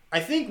I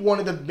think one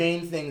of the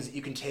main things that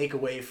you can take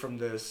away from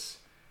this...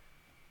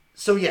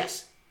 So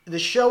yes, the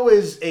show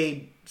is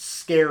a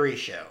scary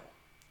show.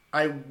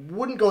 I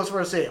wouldn't go as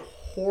far as say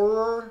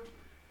horror,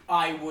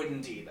 I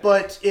wouldn't either.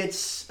 but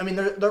it's... I mean,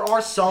 there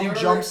are some There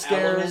jump are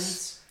scares.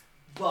 elements,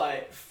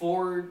 but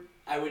for,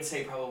 I would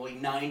say, probably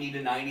 90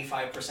 to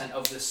 95%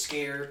 of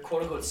the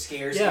quote-unquote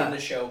scares Yeah. in the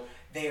show,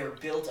 they are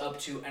built up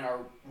to and are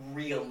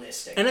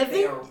realistic. And I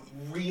they think- are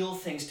real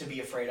things to be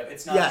afraid of.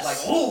 It's not Yes.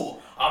 just like,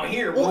 oh, I'm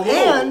here. Well, whoa.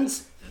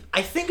 and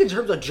I think in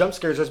terms of jump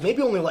scares, there's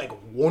maybe only like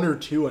 1 or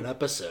 2 an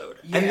episode.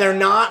 Yeah. And they're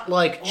not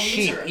like Well,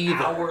 cheap these are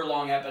either.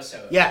 hour-long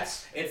episodes.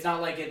 Yes. It's not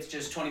like it's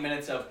just 20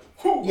 minutes of,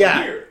 whoo, Yeah.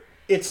 I'm here.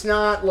 It's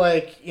not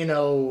like,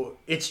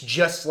 it's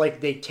just like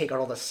they take out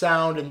all the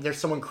sound and there's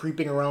someone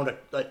creeping around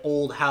an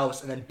old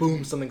house and then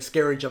boom, something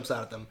scary jumps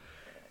out at them.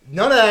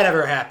 None of that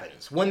ever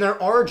happens. When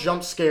there are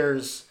jump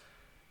scares,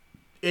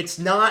 it's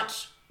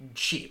not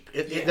cheap.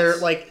 Yes. They're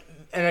like,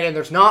 and again,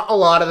 there's not a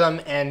lot of them,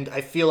 and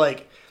I feel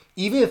like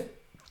even if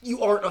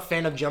you aren't a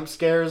fan of jump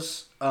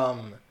scares,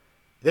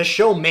 this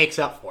show makes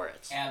up for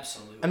it.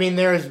 Absolutely. I mean,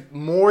 there's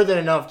more than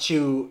enough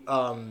to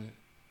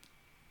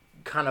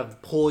kind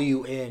of pull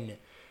you in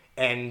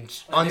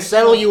and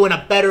unsettle you in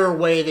a better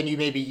way than you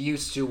may be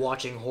used to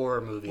watching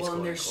horror movies. Well,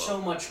 and there's so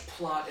much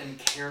plot and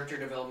character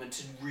development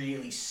to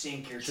really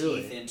sink your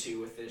teeth into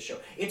with this show.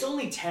 It's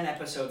only 10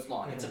 episodes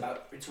long.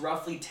 Mm-hmm. It's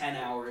roughly 10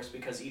 hours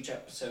because each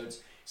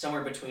episode's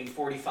somewhere between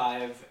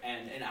 45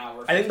 and an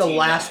hour. I think the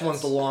last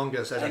one's the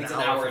longest at an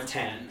hour and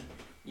 10.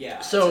 Yeah,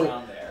 so it's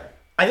around there.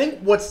 I think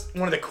what's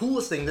one of the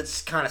coolest things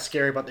that's kind of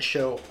scary about the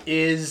show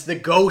is the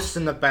ghosts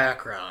in the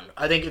background.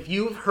 I think if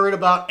you've heard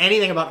about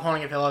anything about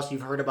Haunting of Hill House,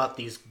 you've heard about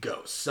these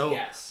ghosts. So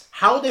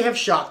how they have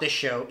shot this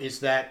show is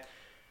that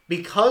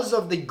because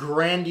of the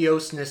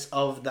grandioseness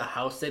of the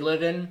house they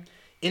live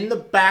in the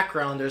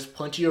background there's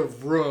plenty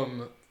of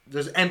room,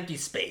 there's empty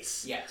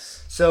space.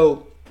 Yes.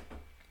 So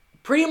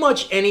pretty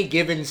much any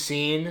given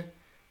scene,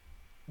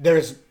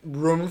 there's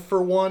room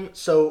for one,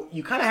 so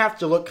you kind of have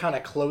to look kind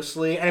of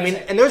closely. And I mean,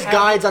 and there's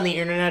guides on the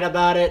internet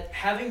about it.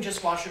 Having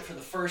just watched it for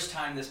the first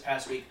time this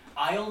past week,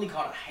 I only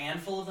caught a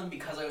handful of them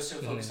because I was so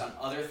focused on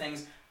other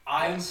things.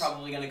 I'm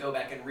probably going to go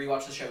back and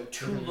rewatch the show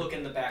to look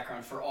in the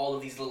background for all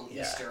of these little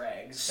Easter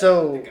eggs.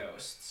 So, the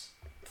ghosts.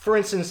 For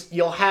instance,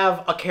 you'll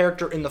have a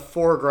character in the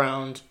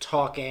foreground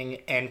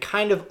talking and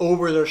kind of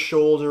over their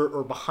shoulder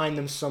or behind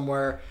them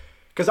somewhere,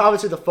 because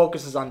obviously the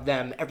focus is on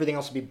them. Everything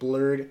else will be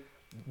blurred.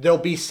 There'll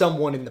be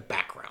someone in the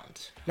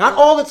background. Not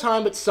all the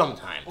time, but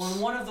sometimes. Well,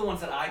 and one of the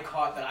ones that I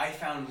caught that I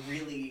found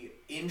really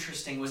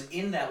interesting was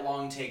in that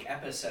long take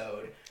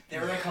episode.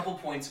 There were a couple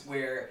points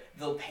where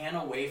they'll pan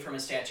away from a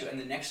statue, and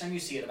the next time you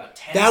see it, about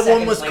 10 seconds that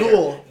one was later,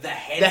 cool. The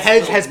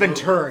head has been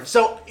turned.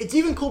 So it's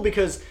even cool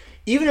because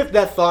even if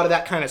that thought of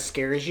that kind of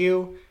scares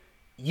you,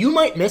 you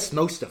might miss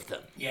most of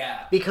them.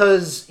 Yeah.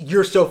 Because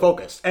you're so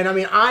focused. And I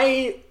mean,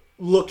 I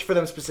looked for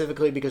them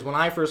specifically because when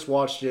I first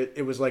watched it,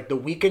 it was like the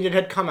weekend it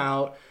had come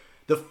out.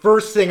 The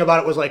first thing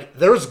about it was like,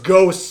 there's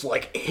ghosts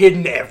like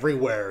hidden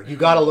everywhere. You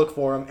gotta look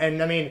for them.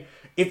 And I mean,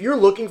 if you're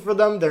looking for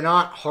them, they're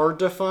not hard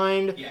to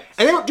find. Yes.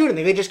 And they don't do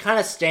anything. They just kind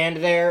of stand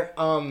there.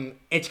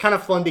 It's kind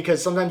of fun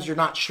because sometimes you're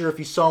not sure if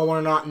you saw one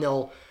or not,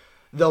 and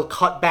they'll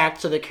cut back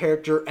to the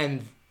character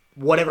and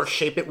whatever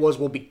shape it was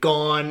will be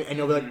gone, and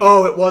you'll be like,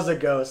 oh, it was a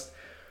ghost.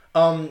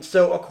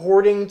 So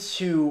according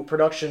to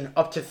production,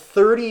 up to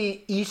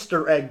 30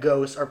 Easter egg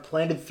ghosts are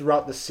planted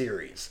throughout the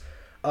series.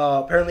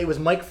 Apparently it was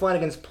Mike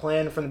Flanagan's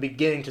plan from the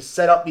beginning to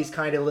set up these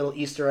kind of little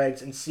Easter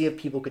eggs and see if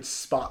people could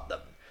spot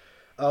them.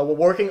 We're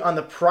working on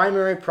the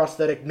primary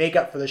prosthetic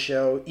makeup for the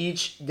show.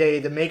 Each day,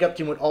 the makeup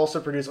team would also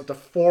produce up to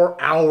 4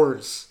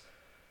 hours.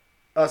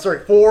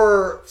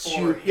 Four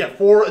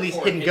of these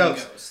hidden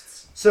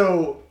ghosts.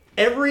 So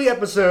every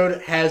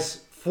episode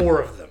has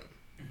 4 of them,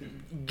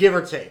 give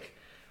or take.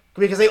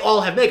 Because they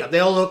all have makeup.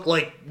 They all look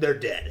like they're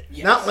dead.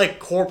 Yes. Not like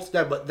corpse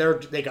dead, but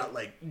they got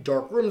like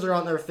dark rooms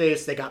around their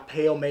face. They got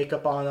pale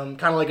makeup on them.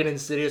 Kind of like an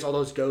Insidious. All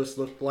those ghosts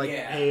look like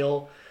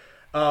pale.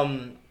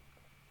 And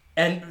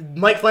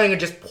Mike Flanagan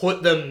just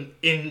put them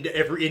in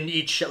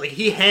each shot. Like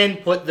he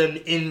hand put them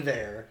in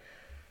there,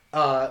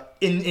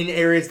 in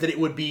areas that it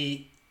would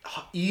be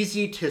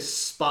easy to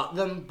spot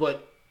them,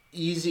 but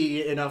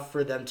easy enough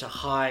for them to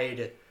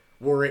hide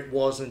where it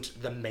wasn't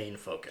the main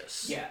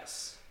focus.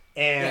 Yes.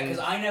 And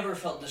because I never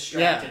felt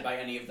distracted by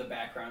any of the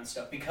background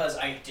stuff because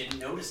I didn't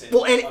notice it.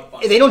 Well, and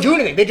they don't do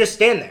anything; they just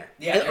stand there.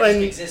 Yeah,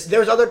 and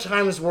there's other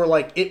times where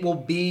like it will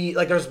be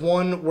like there's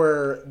one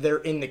where they're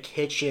in the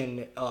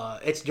kitchen.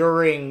 It's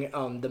during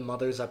the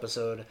mother's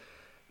episode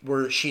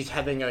where she's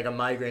having like a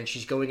migraine.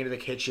 She's going into the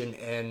kitchen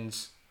and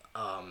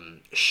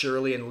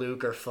Shirley and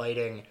Luke are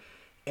fighting,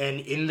 and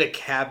in the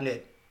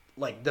cabinet,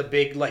 like the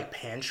big like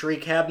pantry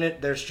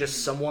cabinet, there's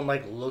just someone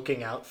like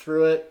looking out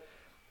through it.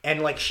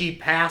 And, like, she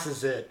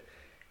passes it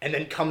and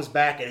then comes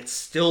back and it's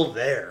still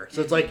there.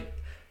 So it's like,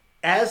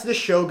 as the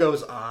show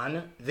goes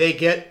on, they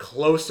get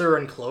closer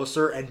and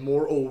closer and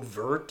more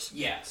overt.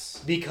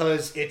 Yes.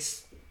 Because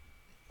it's,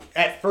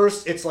 at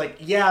first, it's like,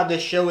 yeah,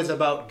 this show is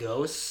about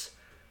ghosts,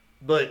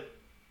 but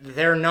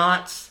they're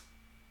not,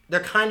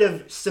 they're kind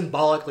of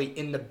symbolically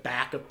in the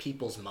back of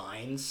people's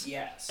minds.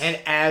 Yes. And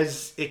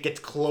as it gets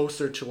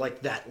closer to,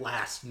 like, that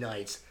last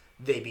night,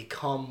 they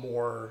become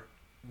more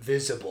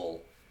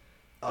visible.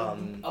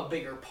 A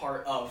bigger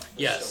part of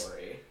the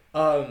story.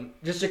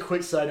 Just a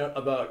quick side note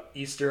about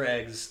Easter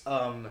eggs.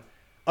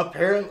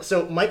 Apparently,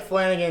 so Mike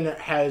Flanagan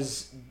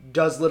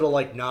does little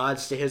like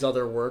nods to his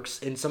other works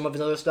in some of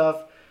his other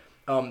stuff.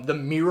 The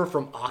mirror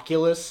from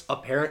Oculus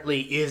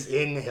apparently is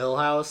in Hill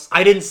House.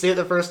 I didn't see it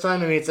the first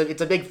time. I mean,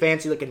 it's a big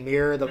fancy looking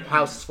mirror. The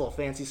house is full of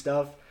fancy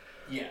stuff.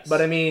 Yes. But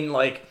I mean,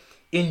 like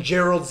in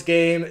Gerald's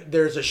game,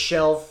 there's a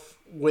shelf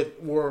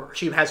where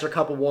she has her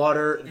cup of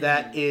water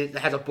that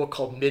has a book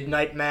called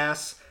Midnight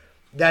Mass.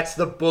 That's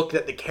the book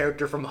that the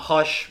character from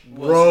Hush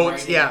wrote.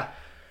 Writing. Yeah.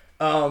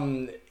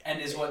 And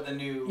is what the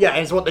new and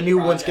it's what the new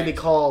one's gonna be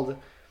called.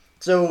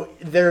 So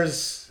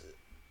there's,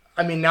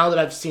 I mean, now that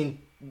I've seen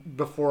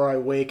Before I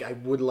Wake, I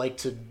would like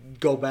to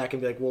go back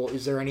and be like, well,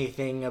 is there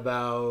anything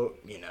about,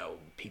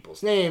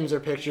 people's names or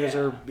pictures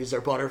or is there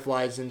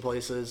butterflies in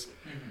places?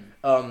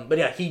 But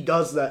yeah, he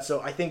does that.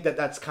 So I think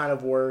that's kind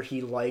of where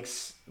he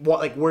likes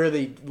where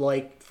the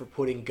like for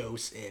putting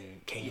ghosts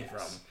in came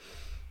from.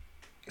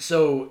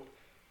 So,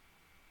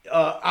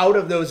 out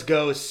of those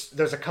ghosts,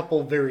 there's a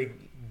couple very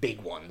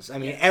big ones. I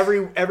mean,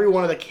 every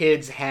one of the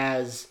kids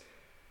has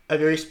a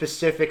very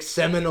specific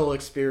seminal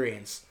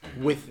experience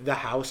with the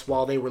house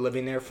while they were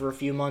living there for a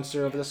few months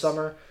or over the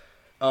summer.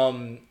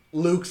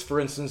 Luke's, for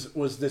instance,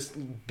 was this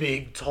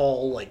big,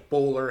 tall, like,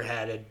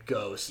 bowler-hatted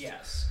ghost.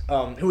 Yes.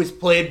 Who was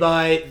played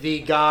by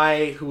the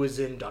guy who was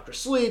in Dr.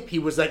 Sleep. He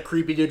was that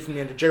creepy dude from the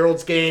end of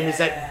Gerald's Game. He's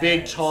that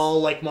big,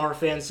 tall, like,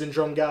 Marfan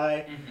syndrome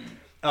guy.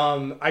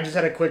 I just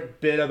had a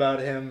quick bit about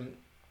him.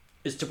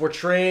 Is to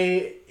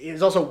portray...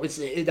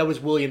 that was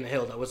William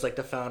Hill. That was, like,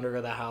 the founder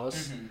of the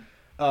house.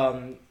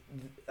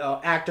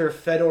 Actor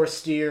Fedor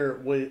Steer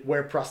would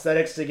wear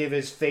prosthetics to give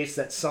his face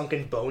that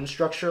sunken bone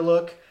structure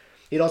look.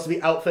 He'd also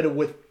be outfitted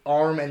with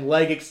arm and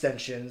leg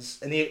extensions,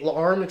 and the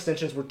arm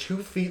extensions were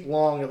 2 feet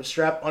long that would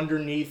strap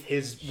underneath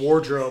his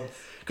wardrobe.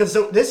 Because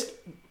so this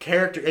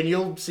character, and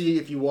you'll see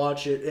if you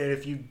watch it, and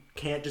if you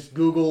can't, just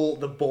Google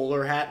the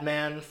bowler hat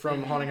man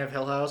from Haunting of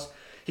Hill House.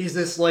 He's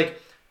this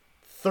like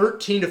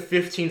 13 to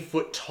 15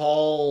 foot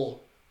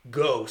tall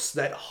ghost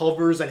that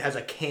hovers and has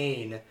a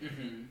cane,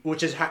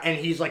 which is and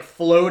he's like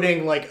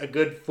floating like a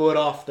good foot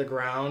off the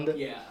ground.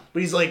 Yeah,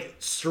 but he's like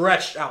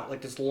stretched out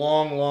like this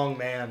long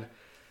man.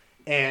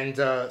 And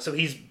so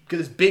he's got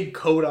this big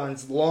coat on,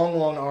 his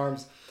long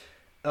arms.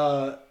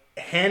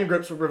 Hand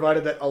grips were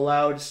provided that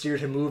allowed Steer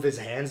to move his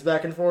hands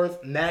back and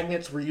forth.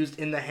 Magnets were used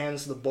in the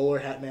hands so the bowler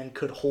hat man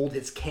could hold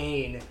his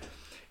cane.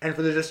 And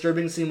for the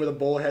disturbing scene where the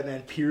bowler hat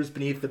man peers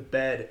beneath the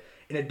bed,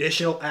 an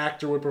additional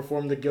actor would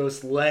perform the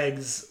ghost's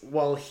legs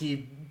while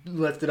he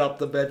lifted up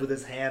the bed with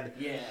his hand.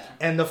 Yeah.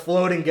 And the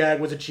floating gag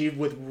was achieved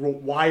with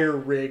wire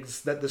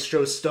rigs that the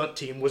show's stunt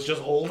team was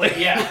just holding.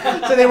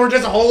 Yeah. So they were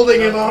just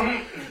holding him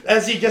up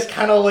as he just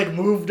kind of like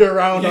moved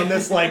around on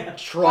this like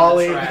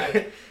trolley.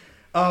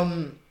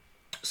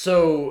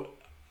 So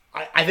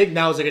I think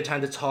now is a good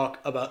time to talk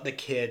about the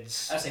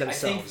kids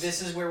themselves. I think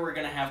this is where we're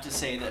going to have to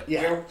say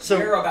that so,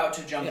 we're about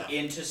to jump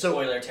into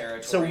spoiler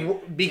territory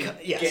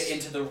get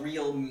into the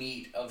real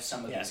meat of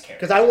some of these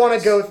characters. Because I want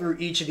to go through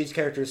each of these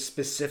characters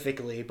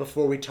specifically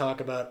before we talk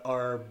about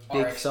our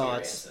big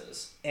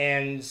thoughts.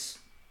 And so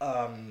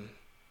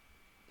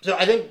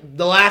I think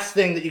the last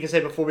thing that you can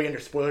say before we enter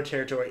spoiler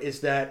territory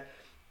is that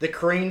the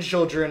Crane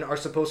children are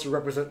supposed to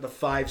represent the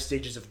 5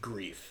 stages of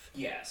grief.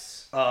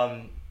 Yes.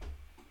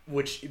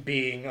 Which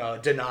being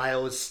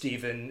denial is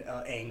Stephen,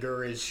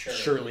 anger is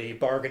Shirley,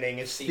 bargaining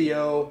is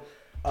Theo,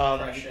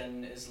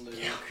 depression is Luke.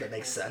 Yeah, that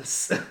makes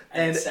sense.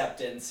 and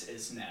acceptance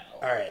is Nell.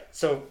 Alright,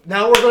 so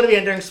now we're going to be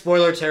entering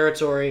spoiler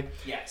territory.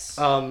 Yes.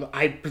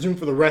 I presume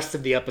for the rest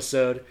of the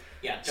episode.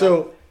 Yeah.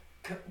 So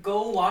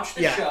go watch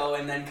the show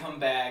and then come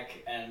back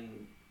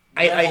and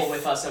revel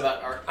with us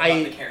about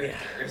the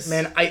characters.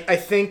 Yeah, man, I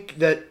think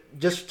that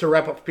just to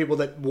wrap up for people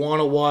that want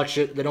to watch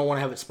it, they don't want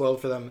to have it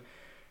spoiled for them.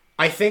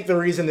 I think the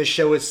reason this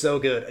show is so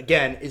good,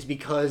 again, is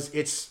because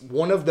it's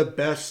one of the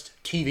best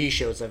TV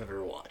shows I've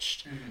ever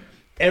watched.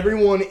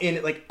 Everyone in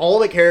it, like, all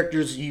the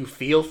characters you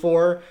feel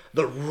for,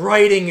 the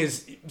writing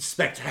is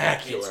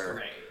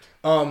spectacular.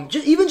 It's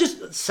great.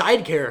 Just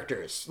side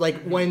characters.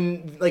 Like,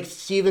 when, like,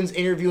 Steven's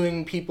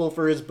interviewing people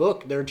for his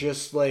book, they're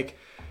just, like,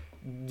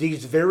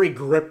 these very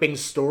gripping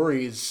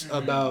stories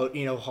about,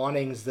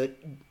 hauntings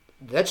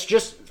that's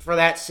just for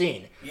that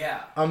scene.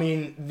 Yeah. I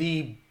mean,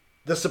 the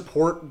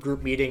support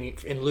group meeting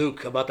in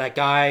Luke about that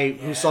guy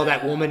who saw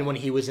that woman when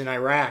he was in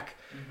Iraq.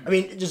 I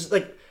mean, just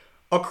like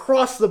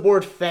across the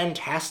board,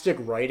 fantastic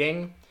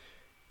writing,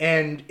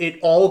 and it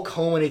all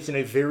culminates in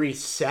a very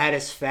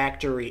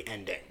satisfactory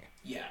ending.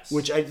 Yes.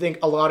 Which I think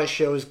a lot of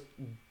shows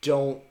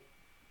don't.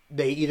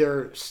 They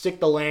either stick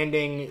the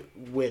landing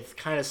with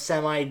kind of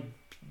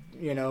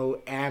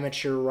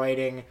amateur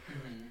writing,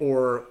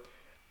 or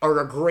are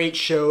a great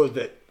show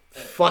that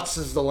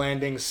futzes the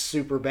landing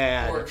super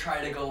bad, or try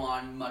to go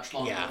on much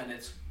longer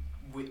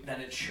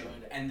than it should,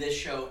 and this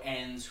show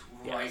ends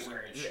right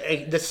where it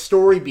should. The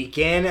story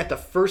began at the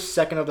first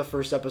second of the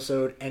first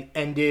episode and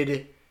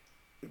ended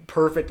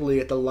perfectly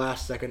at the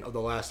last second of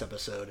the last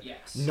episode.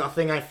 Yes.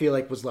 Nothing I feel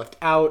like was left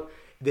out.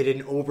 They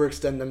didn't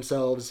overextend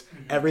themselves.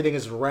 Everything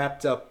is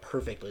wrapped up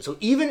perfectly. So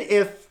even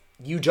if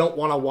you don't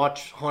want to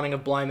watch Haunting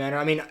of Bly Manor,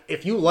 I mean,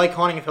 if you like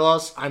Haunting of Hill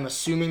House, I'm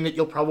assuming that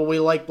you'll probably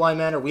like Bly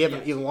Manor. We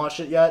haven't even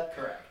watched it yet.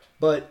 Correct.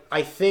 But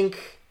I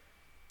think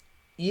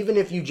even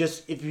if you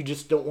just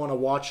don't want to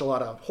watch a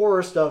lot of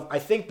horror stuff, I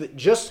think that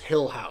just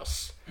Hill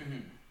House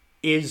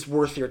is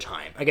worth your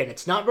time. Again,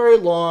 it's not very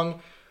long,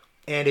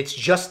 and it's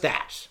just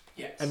that.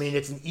 Yes. I mean,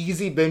 it's an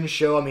easy binge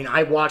show. I mean,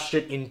 I watched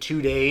it in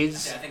 2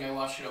 days. I think I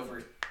watched it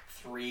over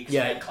 3 because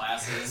I had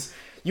classes.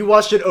 You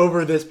watched it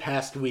over this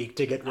past week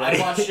to get ready.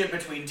 I watched it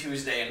between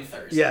Tuesday and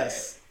Thursday.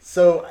 Yes.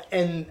 So,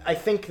 and I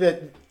think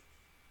that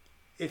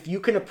if you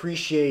can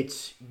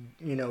appreciate,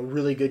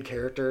 really good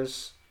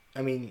characters,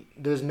 I mean,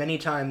 there's many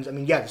times,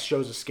 this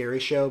show's a scary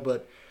show,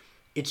 but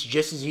it's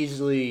just as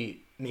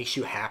easily makes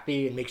you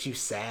happy and makes you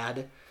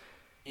sad.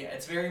 Yeah,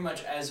 it's very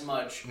much as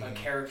much a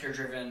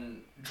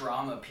character-driven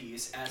drama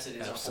piece as it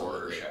is a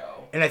horror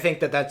show. And I think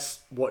that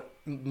that's what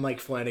Mike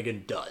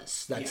Flanagan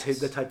does. That's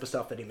the type of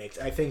stuff that he makes.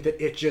 I think that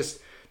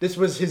this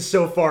was his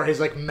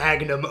like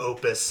magnum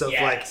opus of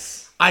like,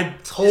 I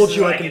told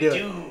you I can do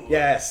it.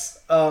 Yes.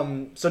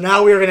 So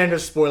now we are going to enter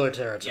spoiler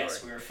territory.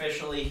 Yes, we're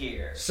officially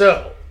here.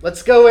 So,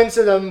 let's go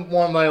into them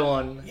one by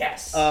one.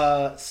 Yes.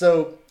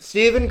 So,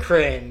 Stephen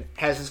Crane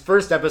has his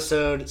first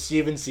episode,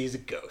 Stephen Sees a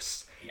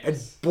Ghost. Yes.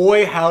 And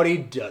boy, howdy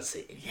does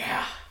he.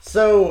 Yeah.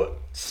 So,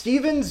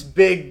 Stephen's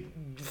big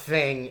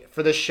thing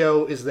for the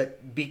show is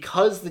that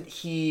because that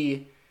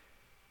he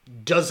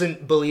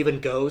doesn't believe in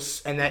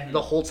ghosts, and that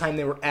the whole time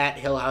they were at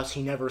Hill House,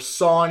 he never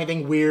saw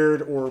anything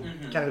weird or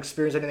kind of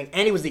experienced anything,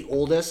 and he was the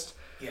oldest.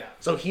 Yeah.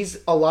 So he's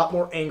a lot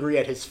more angry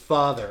at his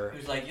father. He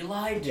was like, you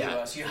lied to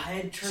us. You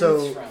hid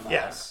truths from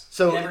us.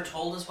 So you never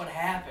told us what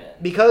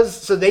happened.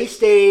 So they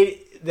stayed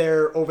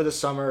there over the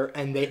summer,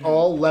 and they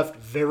all left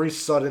very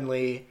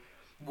suddenly.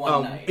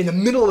 One night. In the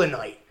middle of the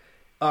night.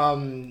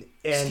 And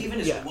Stephen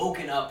is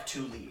woken up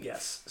to leave.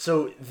 Yes.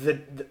 So the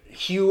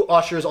Hugh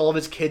ushers all of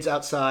his kids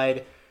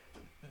outside.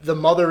 The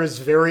mother is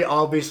very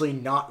obviously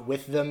not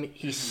with them.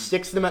 He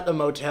sticks them at the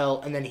motel,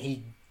 and then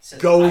he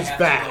goes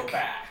back. To go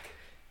back.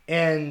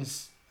 And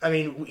I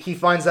mean, he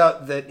finds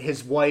out that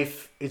his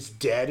wife is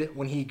dead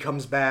when he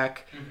comes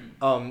back.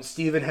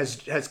 Stephen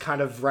has kind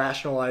of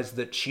rationalized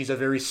that she's a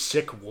very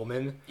sick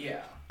woman.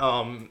 Yeah.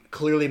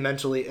 Clearly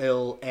mentally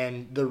ill,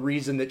 and the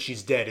reason that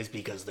she's dead is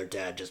because their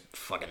dad just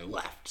fucking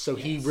left. So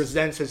he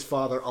resents his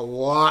father a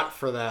lot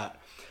for that,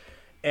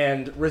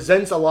 and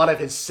resents a lot of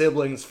his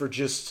siblings for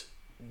just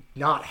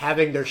not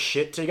having their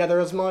shit together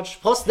as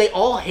much. Plus, they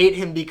all hate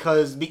him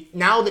because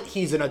now that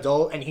he's an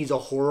adult and he's a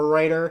horror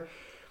writer,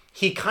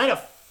 he kind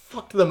of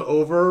fucked them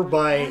over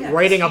by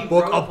writing a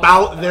book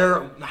about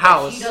their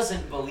house. He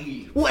doesn't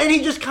believe. Well, and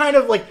he just kind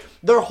of like,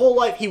 their whole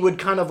life he would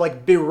kind of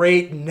like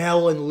berate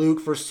Nell and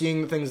Luke for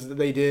seeing the things that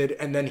they did,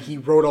 and then he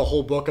wrote a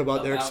whole book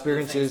about their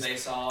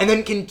experiences, and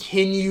then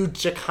continued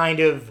to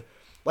kind of,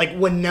 like,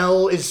 when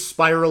Nell is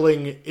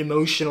spiraling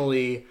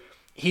emotionally,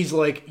 he's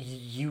like,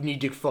 you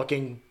need to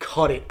fucking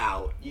cut it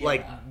out. Yeah.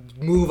 Like,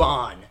 move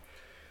on.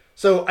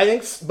 So I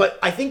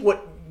think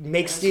what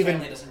makes Stephen...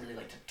 family doesn't really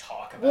like to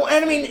talk about. Well,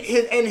 and I mean,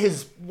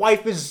 his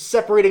wife is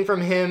separating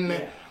from him.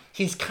 Yeah.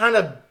 He's kind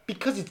of,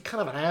 because he's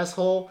kind of an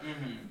asshole.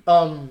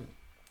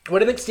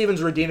 What I think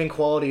Stephen's redeeming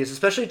quality is,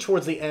 especially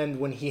towards the end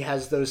when he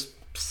has those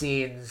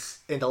scenes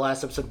in the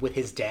last episode with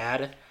his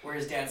dad, where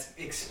his dad's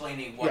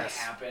explaining what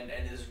happened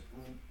and is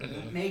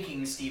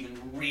making Stephen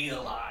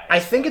realize. I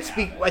think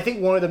I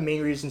think one of the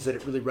main reasons that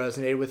it really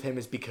resonated with him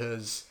is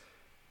because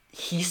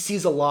he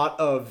sees a lot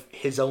of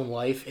his own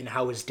life and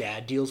how his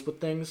dad deals with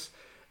things,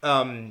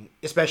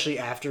 especially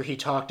after he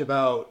talked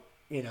about,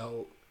 you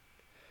know,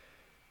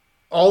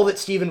 all that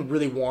Stephen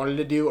really wanted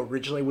to do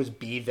originally was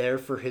be there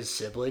for his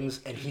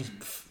siblings, and he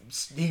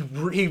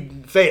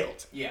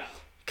failed. Yeah.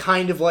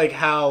 Kind of like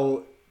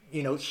how,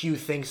 you know, Hugh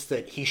thinks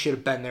that he should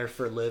have been there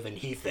for Liv, and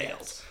he failed.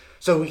 Yes.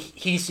 So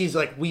he sees,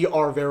 like, we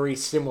are very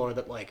similar,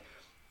 that, like,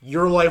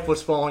 your life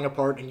was falling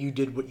apart and you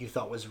did what you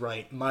thought was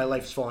right. My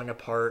life's falling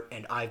apart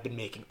and I've been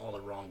making all the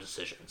wrong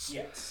decisions.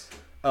 Yes.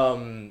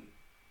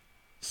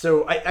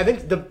 So I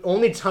think the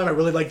only time I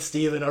really liked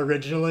Stephen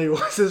originally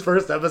was his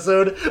first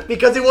episode,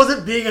 because he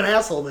wasn't being an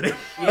asshole to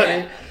anybody.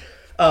 Yeah.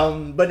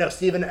 But no,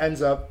 Stephen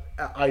ends up,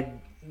 I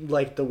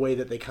like the way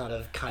that they kind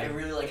of... I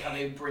really like how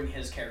they bring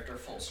his character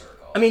full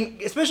circle. I mean,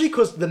 especially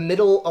because the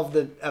middle of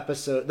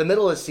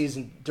the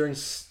season, during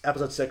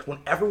episode 6, when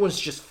everyone's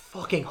just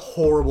fucking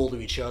horrible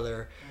to each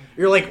other,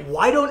 you're like,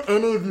 why don't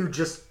any of you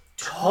just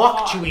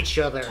talk to each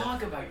other?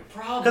 Talk about your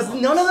problems.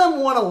 Because none of them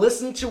want to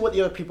listen to what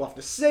the other people have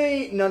to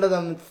say. None of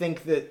them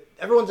think that...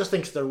 Everyone just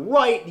thinks they're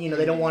right. You know,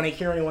 they don't want to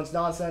hear anyone's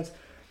nonsense.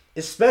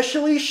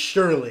 Especially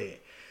Shirley.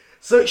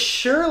 So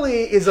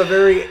Shirley is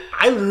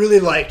I really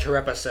liked her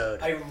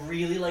episode. I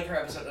really like her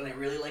episode, and I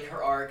really like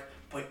her arc.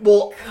 But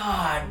God,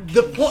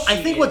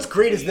 I think what's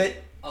great is that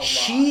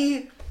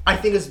she, I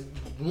think, is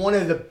one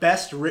of the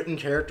best written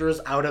characters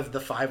out of the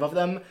 5 of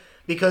them,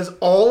 because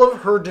all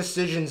of her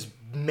decisions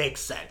make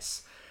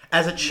sense.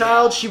 As a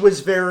child, she was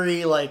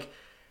very, like,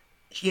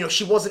 you know,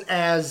 she wasn't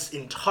as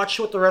in touch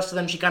with the rest of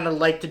them. She kind of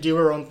liked to do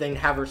her own thing,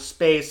 have her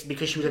space,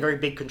 because she was a very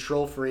big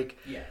control freak.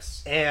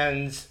 Yes.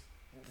 And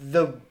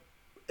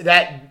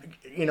that,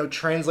 you know,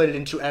 translated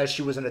into, as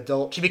she was an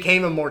adult, she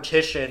became a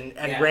mortician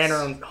and ran her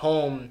own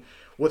home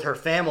with her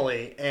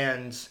family,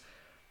 and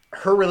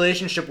her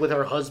relationship with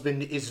her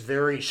husband is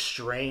very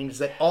strange,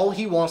 that all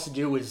he wants to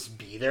do is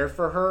be there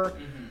for her,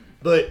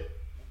 but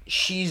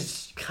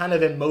she's kind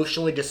of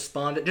emotionally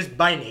despondent just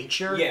by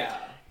nature. Yeah.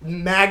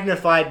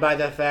 Magnified by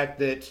the fact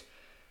that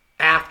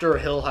after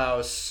Hill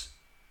House,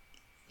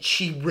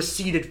 she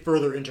receded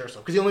further into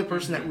herself, because the only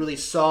person that really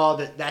saw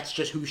that that's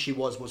just who she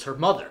was her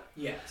mother.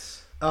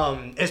 Yes.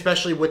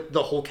 Especially with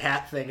the whole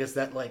cat thing, is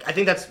that, like, I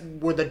think that's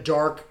where the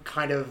dark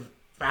kind of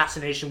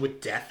fascination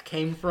with death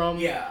came from.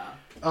 Yeah.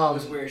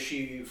 was where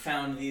she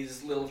found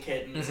these little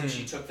kittens and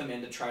she took them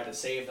in to try to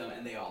save them,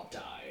 and they all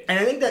died. And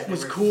I think that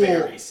was cool.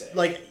 Very sick.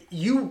 Like,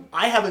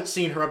 I haven't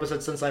seen her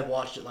episode since I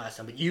watched it last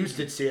time, but you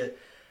did see it.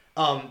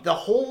 The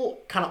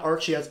whole kind of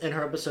arc she has in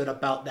her episode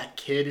about that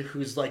kid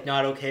who's, like,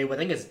 not okay with,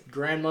 I think his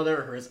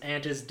grandmother or his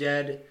aunt is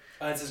dead.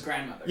 It's his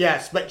grandmother.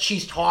 Yes, but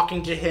she's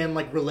talking to him,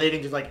 like,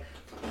 relating to, like,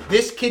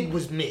 this kid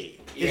was me.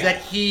 Is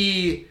that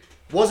he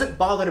wasn't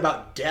bothered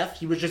about death,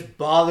 he was just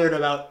bothered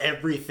about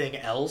everything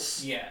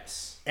else.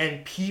 Yes.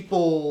 And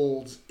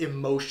people's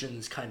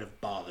emotions kind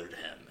of bothered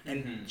him.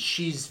 And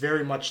she's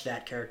very much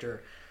that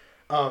character.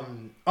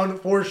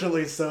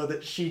 Unfortunately so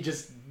that she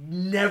just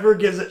never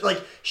gives it...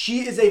 Like,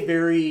 she is a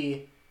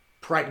very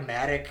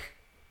pragmatic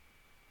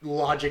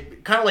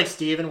logic... Kind of like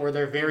Steven, where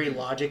they're very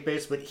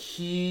logic-based, but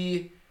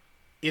he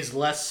is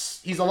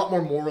less... He's a lot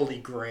more morally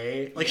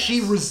gray. Like, she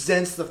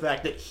resents the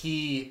fact that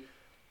he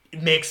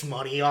makes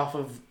money off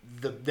of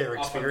their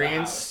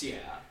experience. Of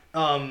the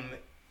house,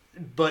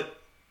 But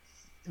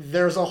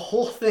there's a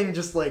whole thing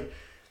just like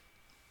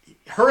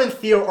her and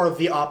Theo are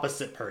the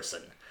opposite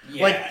person.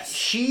 Yes. Like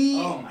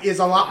she is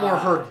a lot more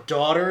her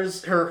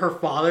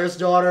father's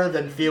daughter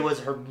than Theo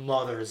is her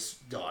mother's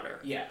daughter.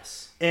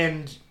 Yes.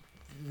 And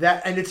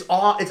it's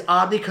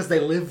odd because they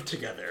live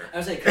together. I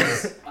was like,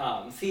 because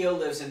Theo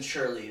lives in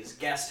Shirley's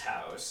guest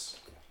house.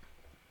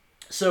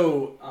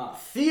 So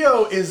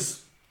Theo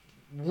is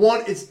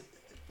one.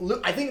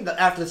 I think that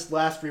after this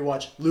last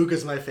rewatch, Luke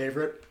is my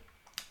favorite.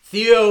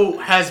 Theo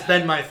has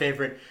been my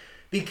favorite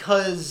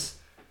because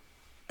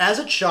as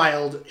a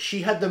child,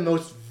 she had the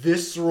most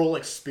visceral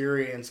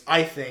experience,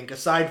 I think,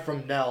 aside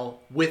from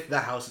Nell, with the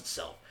house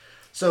itself.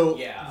 So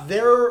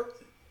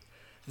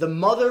the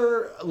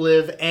mother,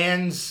 Liv,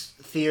 and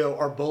Theo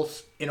are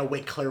both, in a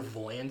way,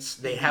 clairvoyants.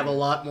 They have a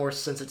lot more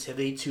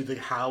sensitivity to the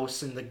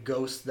house and the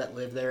ghosts that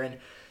live there. And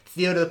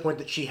Theo to the point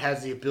that she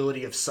has the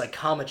ability of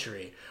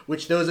psychometry,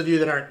 which those of you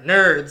that aren't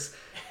nerds,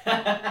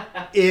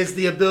 is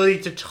the ability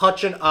to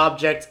touch an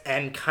object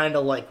and kind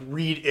of like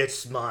read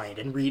its mind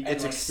and read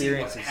its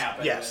experiences. See what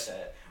happened with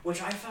it,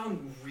 which I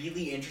found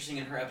really interesting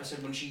in her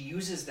episode when she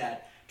uses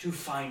that to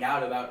find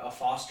out about a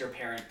foster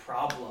parent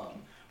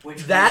problem.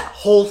 Which that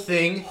whole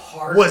thing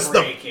was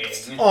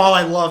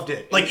I loved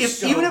it. Like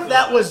even if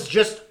that was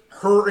just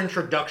her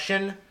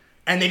introduction.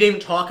 And they didn't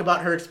even talk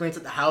about her experience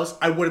at the house,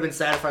 I would have been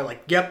satisfied.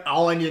 Like, yep,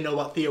 all I need to know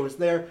about Theo was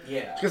there.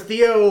 Yeah. Because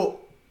Theo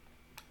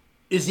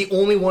is the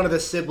only one of the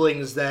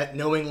siblings that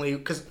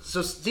knowingly...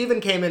 So Steven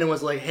came in and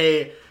was like,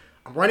 hey,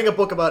 I'm writing a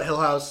book about Hill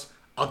House.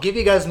 I'll give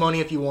you guys money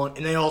if you want.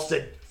 And they all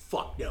said,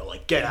 fuck no,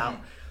 like, get out.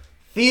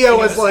 Theo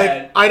was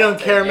like, I don't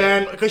care,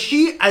 man. Because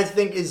she, I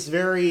think, is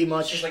very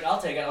much... She's like,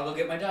 I'll take it. I'll go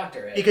get my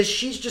doctorate. Because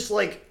she's just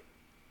like...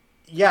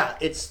 Yeah,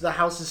 the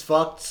house is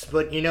fucked,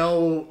 but,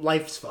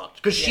 life's fucked.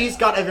 Because she's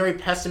got a very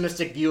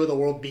pessimistic view of the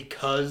world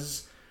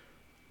because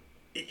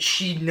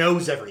she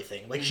knows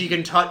everything. Like, she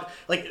can touch...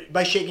 Like,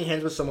 by shaking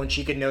hands with someone,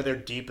 she can know their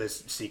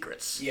deepest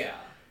secrets. Yeah.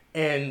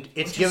 And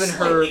it's given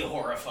her...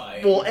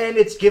 horrifying. Well, and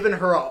it's given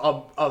her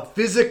a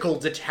physical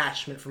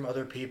detachment from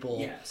other people.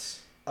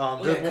 Yes.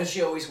 Because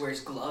she always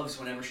wears gloves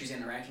whenever she's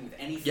interacting with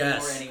anything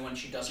or anyone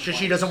she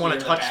doesn't want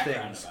to touch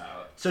things. About.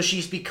 So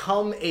she's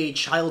become a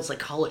child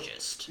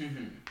psychologist,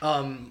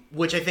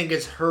 which I think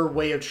is her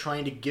way of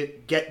trying to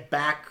get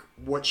back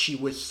what she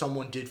wish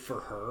someone did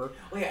for her.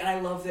 Oh yeah, and I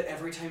love that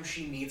every time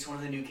she meets one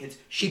of the new kids,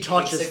 she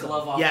touches takes the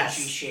glove off yes.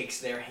 and she shakes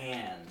their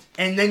hand.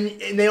 And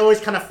they always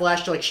kind of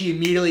flash to, like, she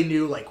immediately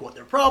knew, like, what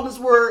their problems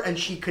were, and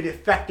she could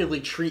effectively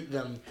treat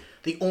them.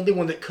 The only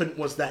one that couldn't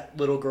was that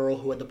little girl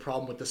who had the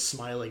problem with the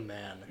smiling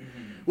man,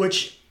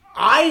 which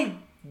I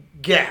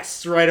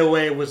guessed right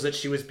away was that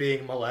she was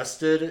being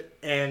molested,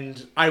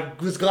 and I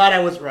was glad I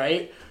was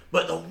right,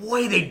 but the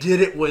way they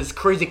did it was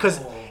crazy, because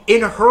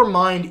in her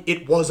mind,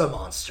 it was a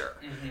monster.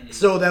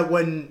 So that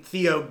when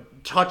Theo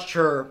touched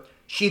her,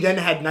 she then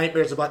had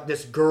nightmares about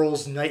this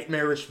girl's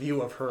nightmarish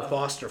view of her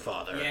foster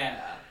father.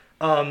 Yeah.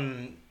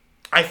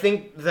 I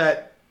think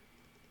that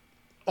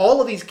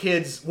all of these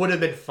kids would have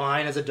been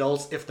fine as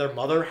adults if their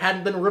mother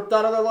hadn't been ripped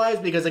out of their lives,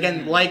 because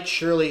again, like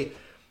Shirley,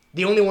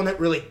 the only one that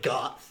really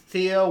got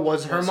Theo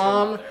was her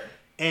mom,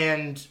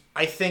 and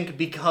I think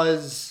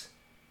because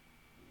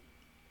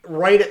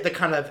right at the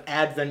kind of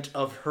advent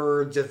of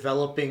her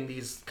developing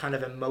these kind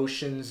of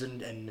emotions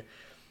and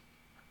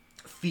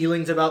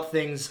feelings about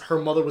things, her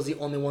mother was the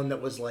only one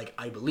that was like,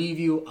 I believe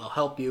you, I'll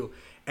help you,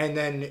 and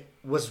then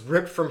was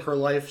ripped from her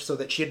life so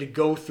that she had to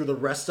go through the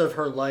rest of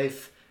her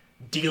life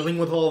dealing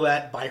with all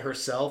that by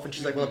herself, and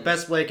she's like, well, the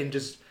best way I can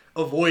just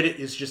avoid it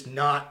is just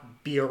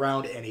not be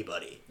around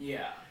anybody.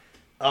 Yeah.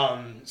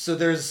 So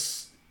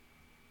there's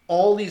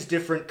all these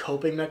different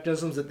coping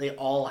mechanisms that they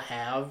all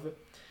have,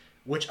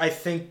 which I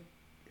think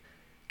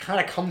kind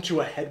of come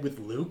to a head with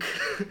Luke.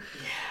 Yeah.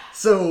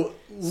 So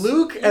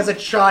Luke, as a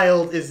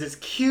child, is this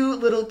cute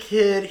little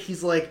kid.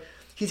 He's got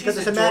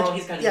this imaginary.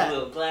 He's got his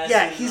little glasses.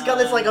 Yeah, he's got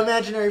this like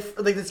imaginary,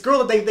 like this girl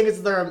that they think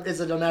is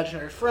an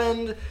imaginary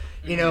friend.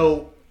 You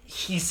know,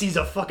 he sees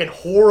a fucking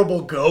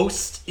horrible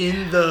ghost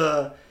in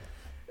the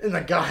in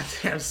the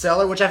goddamn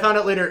cellar, which I found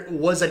out later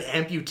was an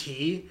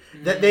amputee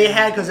that they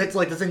had, because it's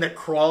like the thing that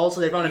crawls,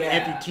 so they found an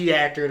amputee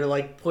actor to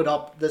like put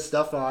up this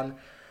stuff on.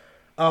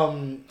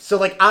 So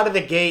like out of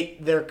the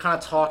gate, they're kind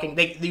of talking.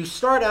 You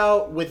start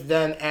out with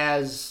them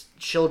as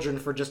children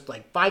for just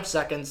like 5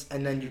 seconds,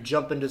 and then you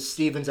jump into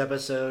Steven's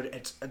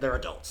episode. They're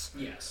adults.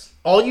 Yes.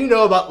 All you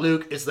know about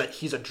Luke is that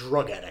he's a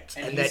drug addict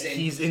and that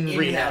he's in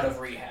rehab. And out of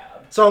rehab.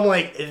 So I'm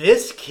like,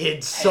 this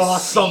kid saw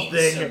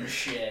something. Some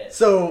shit.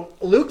 So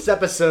Luke's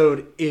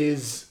episode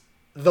is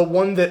the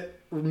one that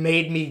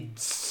made me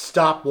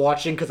stop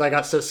watching because I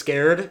got so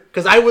scared.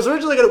 Because I was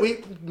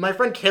originally my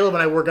friend Caleb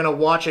and I were gonna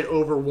watch it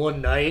over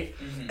one night,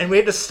 and we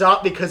had to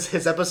stop because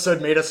his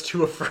episode made us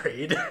too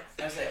afraid.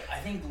 I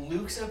think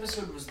Luke's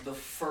episode was the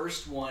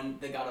first one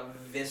that got a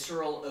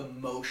visceral,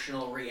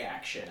 emotional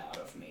reaction out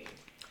of me.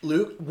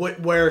 Luke,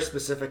 where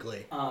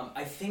specifically?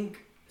 I think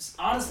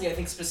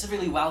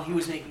specifically while he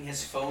was making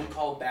his phone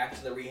call back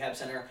to the rehab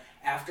center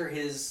after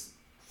his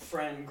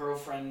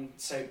girlfriend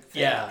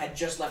had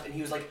just left, and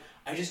he was like,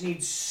 I just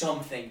need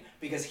something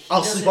because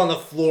I'll sleep on the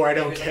floor. I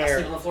don't care. I'll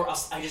sleep on the floor.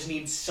 I just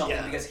need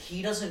something because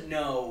he doesn't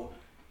know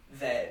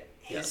that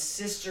his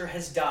sister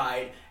has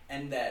died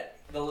and that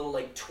the little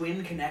like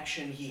twin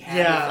connection he had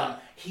with them,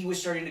 he was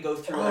starting to go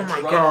through a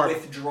drug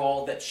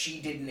withdrawal that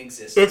she didn't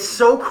exist. It's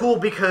so cool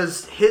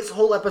because his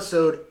whole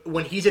episode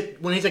when he's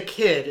a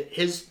kid,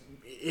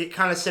 it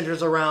kind of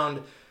centers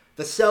around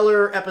the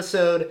cellar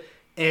episode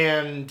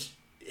and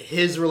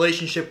his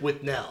relationship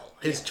with Nell,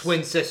 his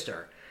twin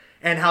sister.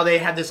 And how they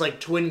had this, like,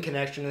 twin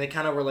connection, and they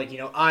kind of were like,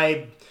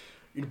 I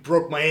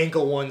broke my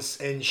ankle once,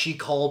 and she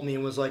called me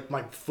and was like,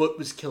 my foot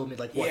was killing me,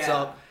 like, what's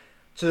up?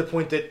 To the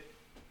point that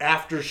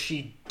after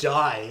she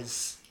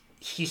dies,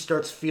 he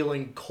starts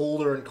feeling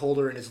colder and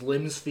colder, and his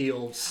limbs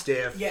feel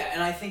stiff. Yeah,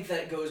 and I think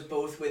that goes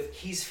both with,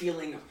 he's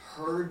feeling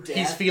her death.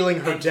 He's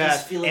feeling her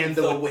death. He's feeling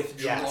the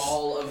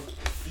withdrawal of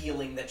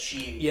feeling that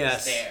she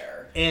is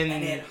there. And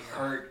it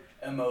hurt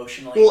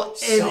emotionally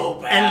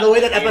so bad. And the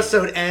way that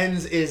episode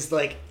ends is,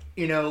 like,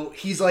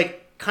 he's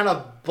like kind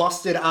of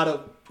busted out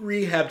of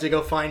rehab to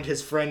go find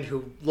his friend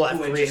who left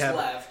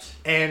rehab.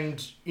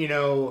 And,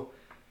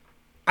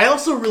 I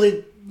also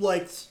really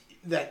liked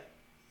that,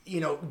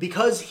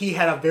 because he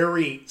had a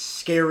very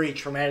scary,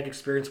 traumatic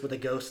experience with a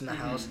ghost in the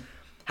house,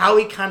 how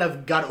he kind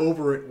of got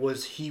over it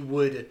was he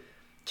would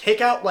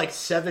take out like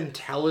 7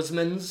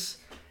 talismans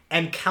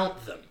and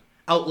count them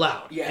out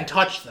loud and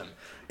touch them.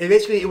 And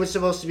basically, it was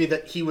supposed to be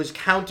that he was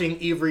counting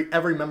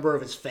every member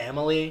of his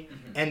family,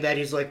 and that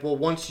he's like, well,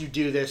 once you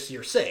do this,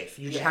 you're safe.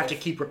 You just have to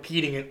keep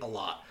repeating it a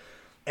lot.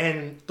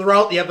 And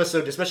throughout the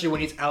episode, especially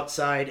when he's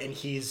outside and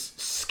he's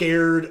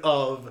scared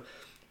of,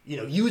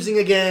 using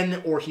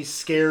again, or he's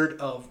scared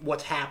of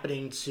what's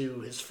happening to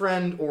his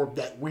friend, or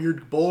that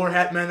weird bowler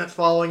hat man that's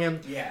following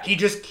him, he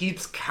just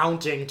keeps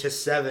counting to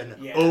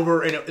 7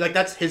 over and over. Like,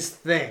 that's his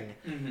thing.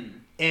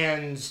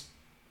 And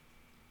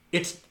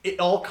it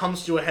all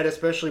comes to a head,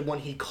 especially when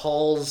he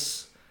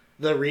calls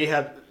the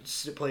rehab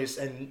place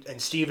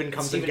and Steven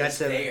comes and gets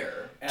him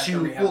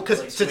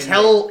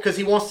because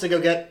he wants to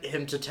go get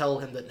him to tell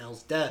him that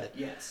Nell's dead.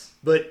 Yes.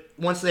 But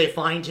once they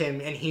find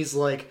him and he's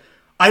like,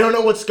 I don't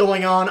know what's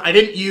going on. I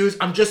didn't use.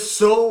 I'm just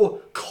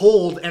so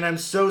cold and I'm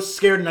so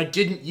scared and I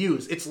didn't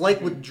use. It's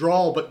like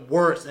withdrawal but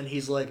worse. And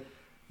he's like,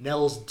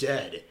 Nell's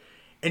dead.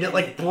 And it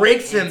like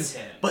breaks him.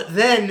 But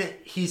then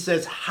he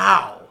says,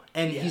 how?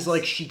 And he's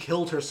like, she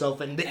killed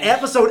herself. And the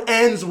episode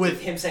ends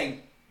with him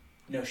saying,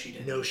 no, she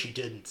didn't. No, she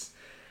didn't.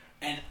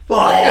 And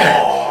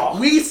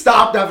we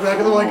stopped after that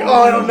because I'm like,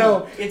 oh, I don't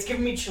know. It's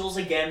giving me chills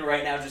again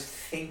right now just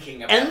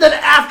thinking about it. And then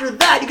after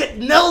that, you get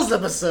Nell's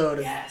episode.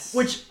 Yes.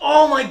 Which,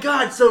 oh my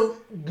god. So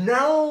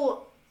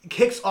Nell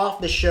kicks off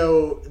the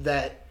show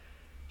that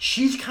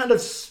she's kind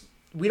of,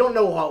 we don't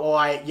know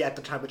why yet at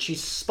the time, but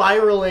she's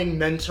spiraling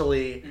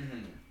mentally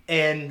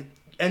and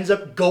ends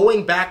up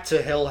going back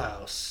to Hill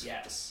House.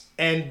 Yes.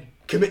 And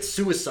commits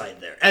suicide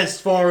there,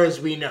 as far as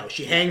we know.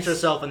 She hangs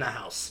herself in the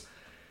house.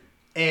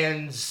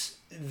 And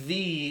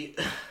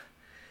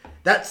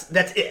that's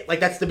it. Like,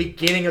 that's the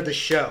beginning of the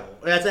show.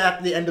 That's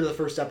at the end of the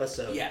first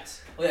episode.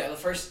 Yes. Well, yeah,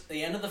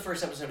 the end of the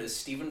first episode is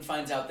Steven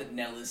finds out that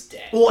Nell is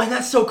dead. Well, and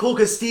that's so cool,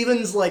 because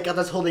Steven's like, got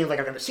this whole thing of like,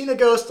 I've never seen a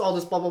ghost, all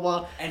this blah, blah,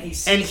 blah. And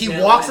he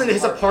walks into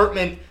his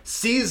apartment,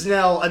 sees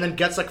Nell, and then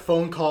gets a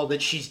phone call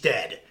that she's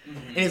dead.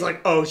 And he's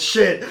like, oh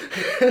shit.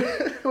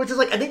 Which is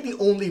like, I think the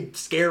only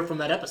scare from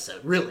that episode,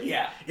 really.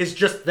 Yeah. Is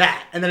just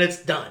that. And then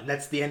it's done.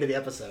 That's the end of the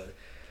episode.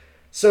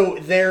 So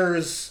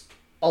there's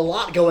a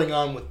lot going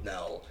on with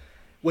Nell.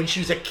 When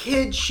she's a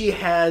kid, she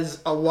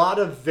has a lot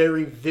of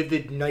very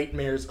vivid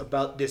nightmares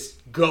about this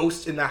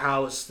ghost in the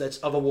house that's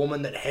of a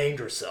woman that hanged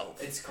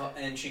herself.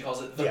 And she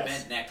calls it the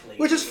bent neck lady.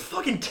 Which is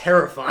fucking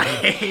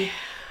terrifying.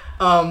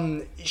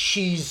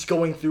 She's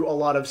going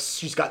through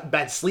she's got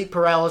bad sleep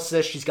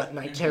paralysis, she's got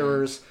night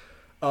terrors,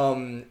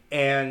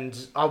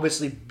 and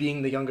obviously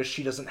being the youngest,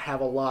 she doesn't have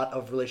a lot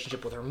of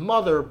relationship with her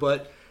mother,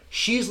 but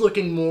she's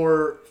looking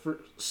more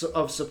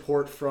of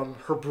support from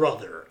her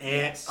brother.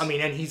 And I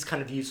mean, and he's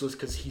kind of useless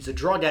because he's a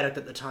drug addict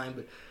at the time,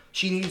 but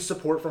she needs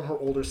support from her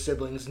older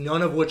siblings,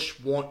 none of which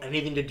want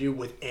anything to do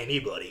with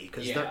anybody,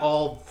 because they're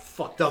all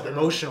fucked up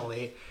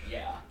emotionally.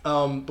 Yeah.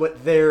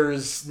 But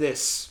there's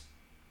this,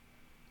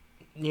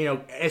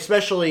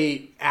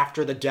 especially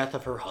after the death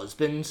of her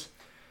husband,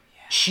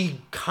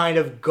 she kind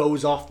of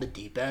goes off the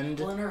deep end.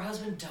 Well, and her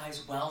husband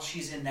dies while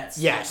she's in that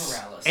sleep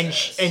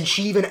paralysis. And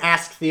she even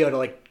asked Theo to,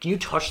 like, can you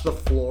touch the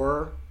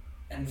floor?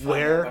 And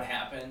find out what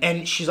happened.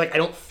 And she's like, I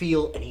don't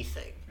feel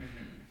anything.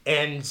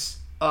 And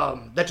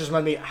that just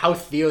reminded me how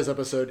Theo's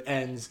episode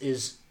ends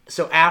is,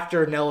 so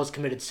after Nell has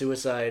committed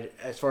suicide,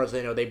 as far as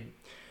they know,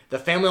 the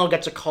family all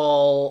gets a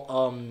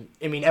call.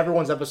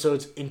 Everyone's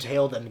episodes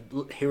entail them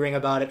hearing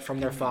about it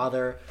from their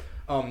father.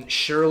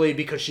 Shirley,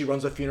 because she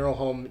runs a funeral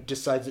home,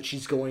 decides that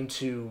she's going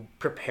to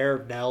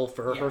prepare Nell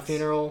for her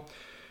funeral,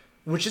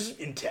 which is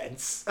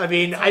intense. I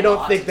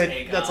don't think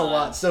that's a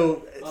lot.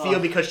 So Theo,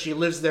 because she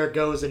lives there,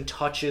 goes and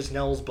touches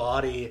Nell's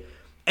body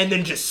and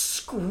then just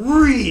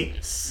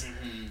screams.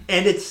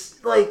 And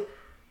it's like,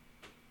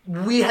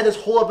 we had this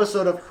whole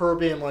episode of her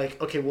being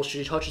like, okay, well,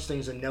 she touches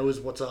things and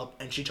knows what's up,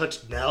 and she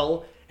touched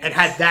Nell and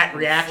had that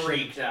reaction.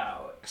 Freaked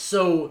out.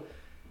 So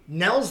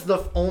Nell's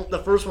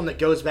the first one that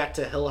goes back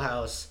to Hill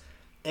House.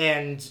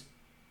 And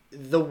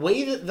the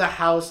way that the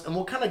house, and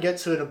we'll kind of get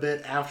to it a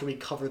bit after we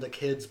cover the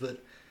kids,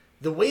 but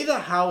the way the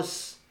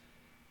house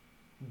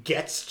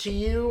gets to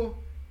you,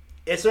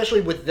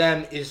 especially with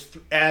them, is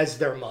as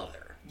their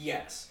mother.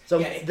 Yes. So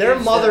their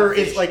mother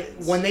is like,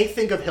 when they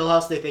think of Hill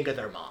House, they think of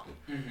their mom.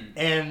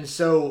 And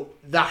so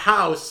the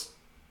house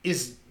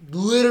is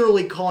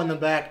literally calling them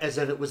back as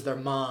if it was their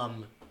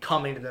mom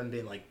coming to them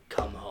being like,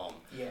 come home.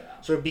 Yeah.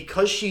 So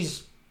because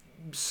she's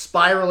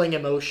spiraling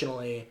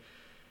emotionally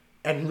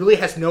and really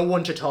has no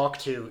one to talk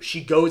to,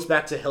 she goes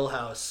back to Hill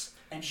House.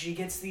 And she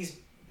gets these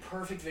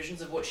perfect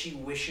visions of what she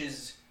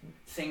wishes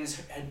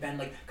things had been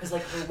like. Because,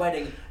 like, her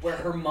wedding, where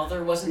her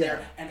mother wasn't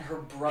there and her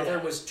brother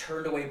was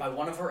turned away by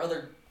one of her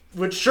other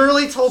Which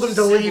Shirley told him to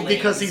siblings. leave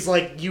because he's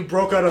like, you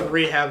broke out of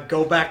rehab,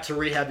 go back to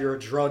rehab, you're a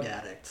drug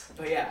addict.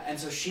 But yeah, and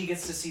so she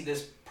gets to see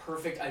this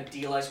perfect,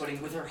 idealized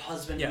wedding with her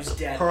husband who's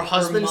dead. Her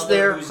husband's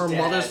there, her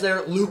mother's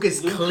there, Luke is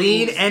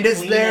clean and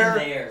is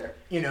there.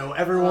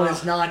 Everyone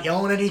is not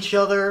yelling at each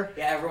other.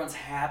 Yeah, everyone's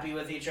happy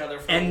with each other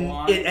for and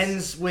once. It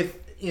ends with,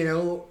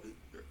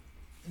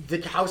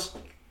 the house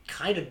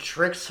kind of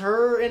tricks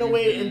her in a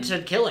way into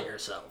killing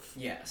herself.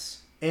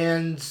 Yes.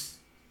 And...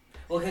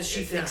 Well, because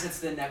she thinks it's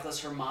the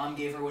necklace her mom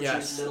gave her when she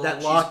was little, that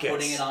and locket. She's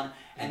putting it on,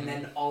 and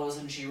then all of a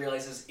sudden she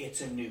realizes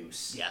it's a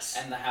noose. Yes.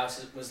 And the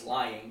house was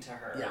lying to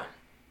her. Yeah.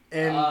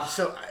 And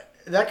so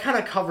that kind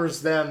of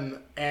covers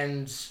them,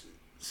 and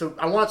so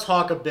I want to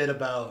talk a bit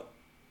about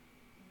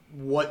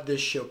what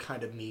this show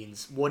kind of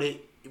means, what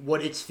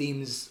its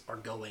themes are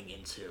going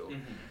into.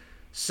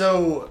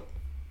 So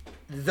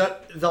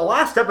the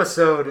last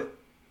episode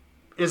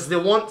is the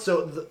one.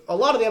 So a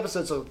lot of the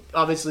episodes, so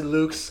obviously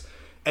Luke's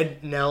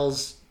and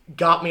Nell's,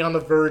 got me on the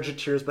verge of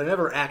tears, but I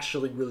never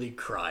actually really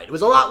cried. It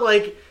was a lot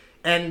like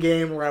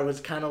Endgame, where I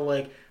was kind of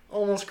like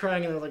almost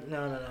crying, and I was like,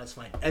 no, it's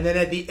fine. And then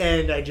at the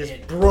end, I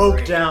just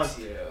broke down.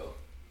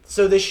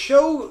 So the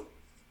show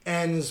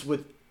ends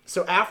with,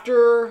 so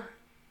after,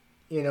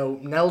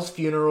 Nell's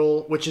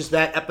funeral, which is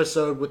that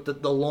episode with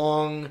the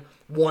long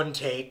one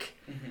take,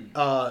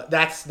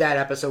 that's that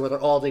episode where they're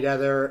all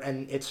together,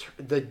 and it's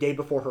the day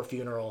before her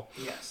funeral.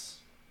 Yes.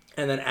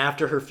 And then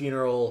after her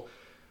funeral,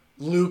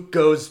 Luke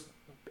goes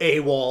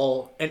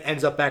AWOL and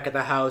ends up back at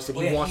the house, and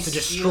he wants to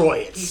destroy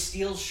it. He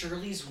steals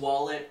Shirley's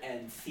wallet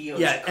and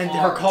Theo's and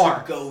her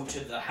car to go to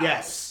the house.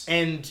 Yes,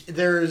 and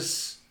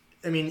there's,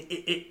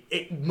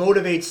 it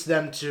motivates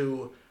them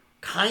to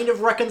kind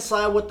of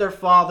reconcile with their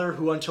father,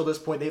 who until this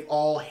point they've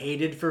all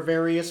hated for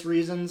various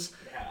reasons.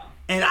 Yeah.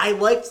 And I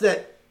liked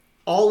that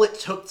all it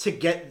took to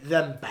get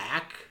them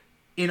back,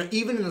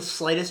 even in the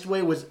slightest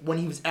way, was when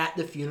he was at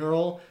the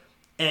funeral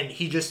and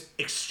he just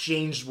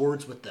exchanged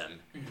words with them.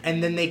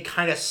 And then they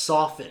kind of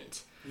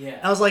softened. Yeah.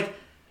 And I was like,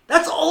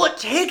 that's all it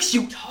takes,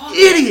 you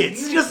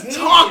idiots! Just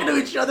talk to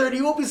each other and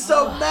you won't be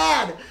so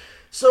mad!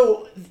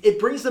 So it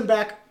brings them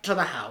back to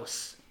the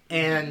house,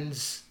 and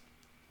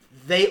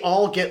they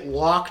all get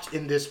locked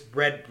in this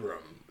red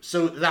room.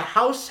 So the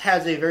house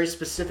has a very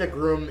specific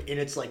room in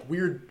its like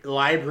weird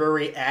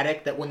library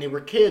attic that when they were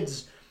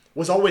kids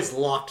was always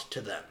locked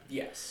to them.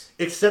 Yes.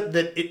 Except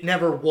that it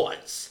never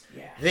was.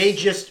 Yes. They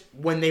just,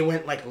 when they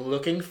went like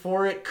looking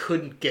for it,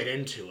 couldn't get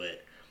into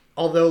it.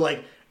 Although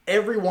like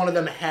every one of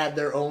them had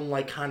their own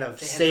like kind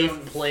of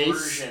safe place.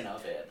 Version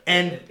of it.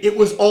 And it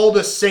was all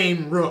the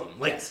same room.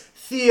 Like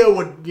Theo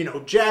would,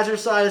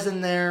 jazzercise in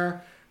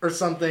there or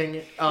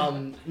something.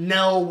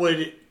 Nell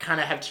would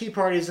kind of have tea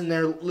parties in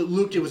there.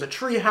 Luke, it was a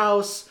tree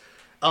house.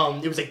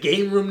 It was a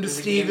game room to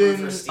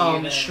Steven.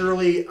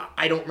 Shirley,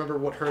 I don't remember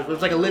what hers was. It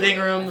was like a living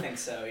room. I think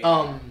so,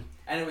 yeah.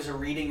 And it was a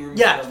reading room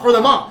for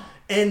the mom.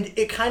 And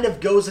it kind of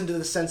goes into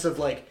the sense of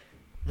like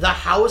the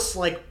house,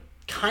 like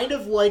kind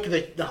of like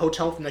the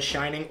hotel from The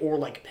Shining or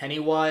like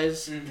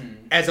Pennywise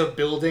as a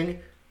building,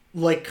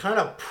 like kind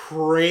of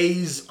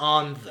preys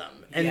on them.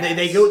 And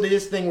they go to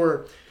this thing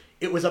where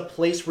it was a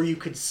place where you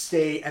could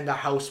stay and the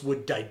house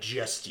would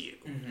digest you.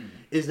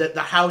 Is that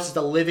the house is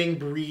a living,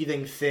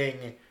 breathing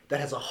thing that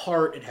has a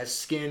heart, it has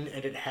skin,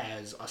 and it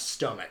has a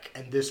stomach.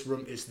 And this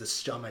room is the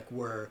stomach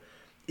where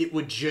it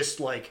would just,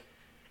 like...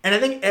 And I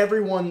think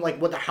everyone,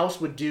 like, what the house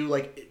would do,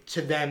 like,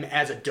 to them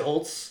as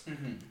adults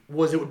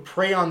was it would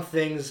prey on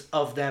things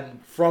of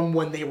them from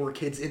when they were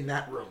kids in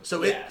that room.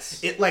 So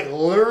it like,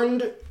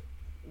 learned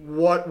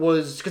what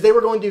was... Because they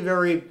were going through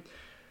very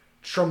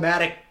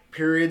traumatic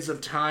periods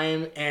of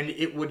time, and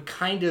it would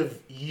kind of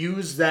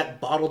use that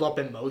bottled up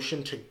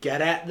emotion to get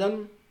at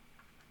them.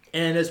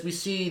 And as we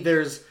see,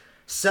 there's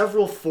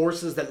several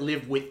forces that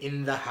live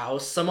within the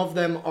house. Some of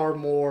them are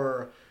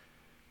more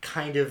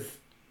kind of...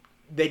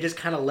 They just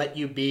kind of let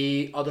you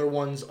be. Other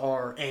ones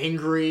are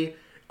angry.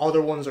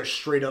 Other ones are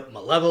straight up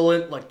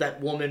malevolent. Like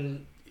that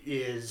woman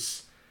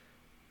was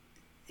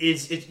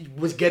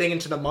getting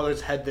into the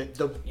mother's head that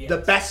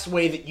the best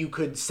way that you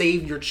could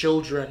save your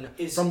children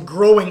from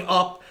growing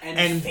up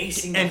and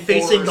facing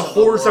the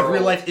horrors of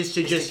real life is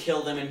to just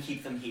kill them and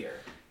keep them here.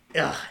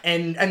 Yeah,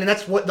 and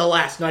that's what the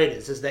last night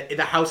is that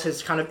the house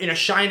has kind of, in a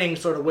shining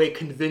sort of way,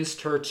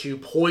 convinced her to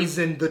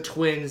poison the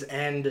twins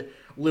and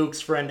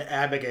Luke's friend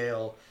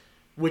Abigail,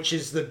 which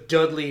is the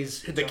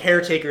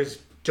caretaker's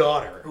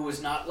daughter. Who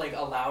was not, like,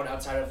 allowed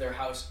outside of their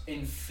house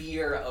in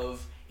fear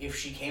of if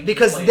she came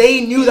because to the place,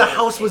 they knew the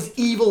house was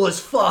evil as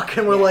fuck,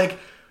 and were like,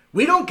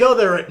 we don't go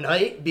there at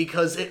night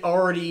because it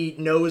already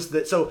knows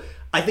that. So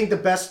I think the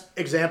best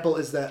example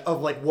is that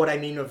of, like, what I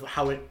mean of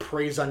how it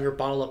preys on your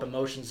bottled up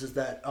emotions is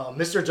that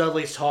Mr.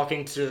 Dudley's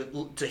talking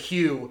to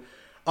Hugh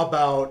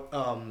about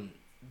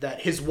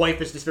that his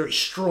wife is this very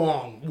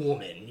strong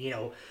woman, you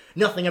know.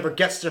 Nothing ever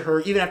gets to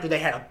her. Even after they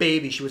had a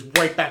baby, she was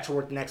right back to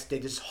work the next day.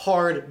 This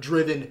hard,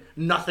 driven,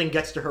 nothing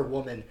gets to her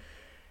woman.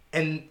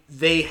 And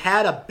they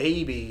had a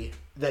baby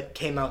that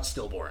came out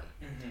stillborn.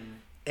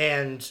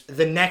 And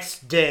the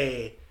next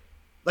day,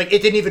 like,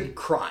 it didn't even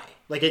cry.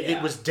 Like,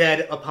 it was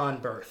dead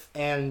upon birth.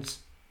 And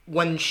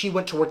when she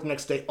went to work the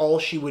next day, all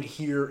she would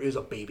hear is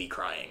a baby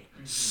crying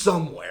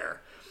somewhere.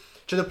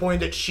 To the point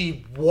that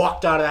she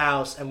walked out of the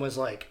house and was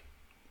like,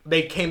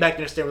 they came back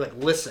the next day and were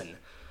like, listen,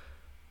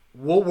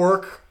 we'll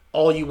work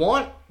all you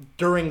want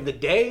during the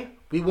day.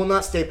 We will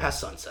not stay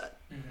past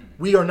sunset.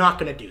 We are not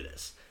going to do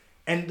this.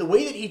 And the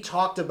way that he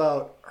talked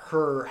about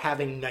her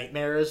having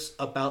nightmares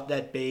about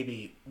that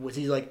baby was,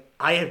 he's like,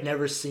 I have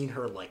never seen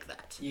her like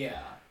that.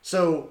 Yeah.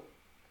 So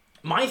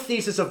my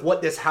thesis of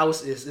what this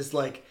house is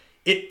like,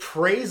 it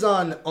preys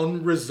on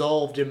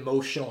unresolved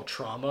emotional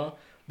trauma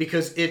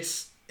because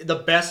it's the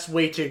best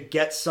way to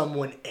get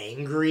someone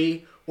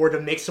angry or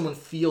to make someone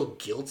feel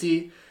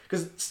guilty.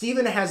 Because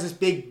Stephen has this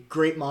big,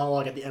 great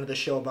monologue at the end of the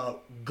show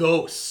about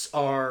ghosts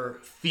are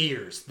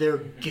fears, they're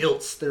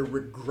guilts, they're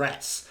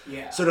regrets.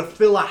 Yeah. So to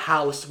fill a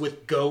house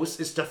with ghosts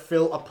is to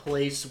fill a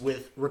place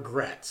with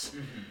regrets.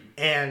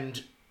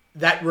 And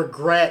that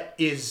regret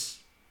is,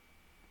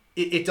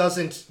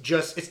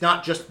 it's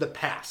not just the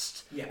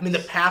past. Yes. I mean, the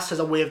past has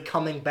a way of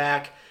coming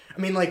back.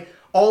 I mean, like,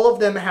 all of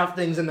them have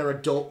things in their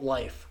adult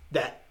life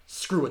that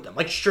screw with them.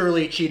 Like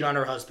Shirley cheated on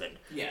her husband.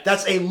 Yes.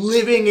 That's a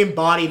living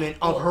embodiment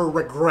of her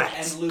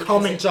regrets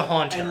coming to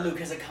haunt her. And Luke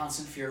has a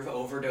constant fear of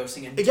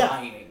overdosing and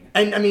dying.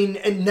 And I mean,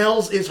 and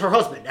Nels is her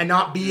husband and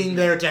not being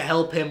there to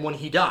help him when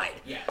he died.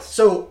 Yes.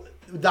 So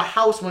the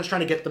house, when it's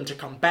trying to get them to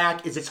come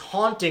back, it's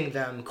haunting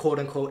them, quote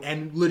unquote,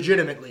 and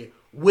legitimately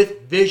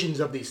with visions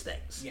of these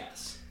things.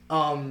 Yes.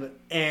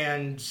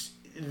 And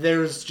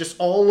there's just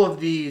all of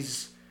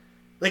these.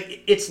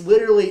 Like, it's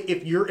literally,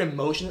 if your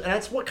emotions, and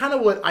that's what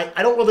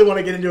I don't really want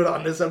to get into it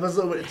on this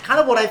episode, but it's kind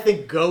of what I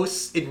think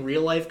ghosts in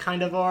real life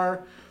kind of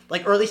are.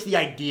 Like, or at least the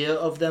idea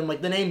of them.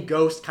 Like, the name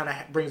ghost kind of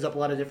brings up a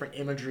lot of different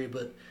imagery,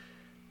 but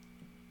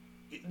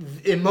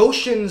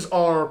emotions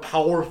are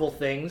powerful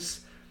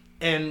things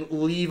and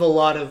leave a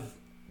lot of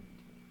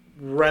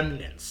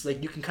remnants.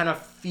 Like, you can kind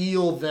of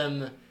feel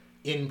them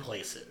in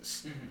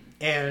places.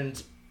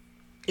 And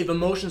if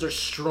emotions are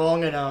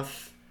strong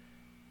enough,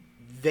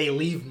 they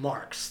leave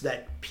marks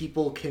that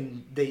people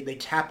can they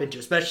tap into,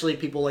 especially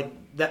people like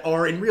that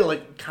are in real,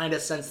 like, kind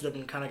of sensitive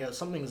and kind of go,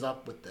 something's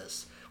up with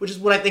this, which is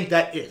what I think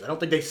that is. I don't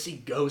think they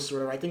see ghosts or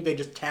whatever. I think they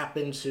just tap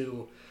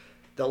into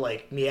the,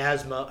 like,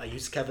 miasma, I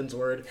use Kevin's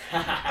word,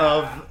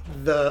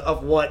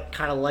 of what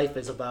kind of life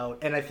is about.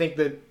 And I think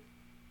that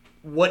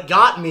what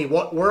got me,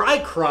 where I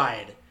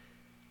cried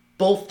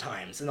both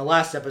times in the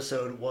last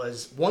episode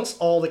was once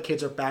all the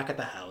kids are back at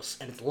the house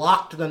and it's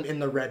locked them in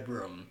the red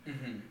room,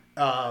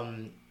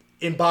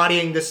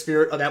 embodying the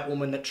spirit of that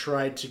woman that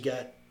tried to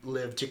get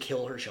Liv to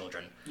kill her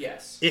children.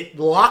 Yes. It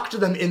locked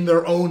them in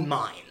their own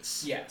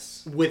minds.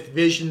 Yes. With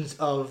visions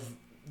of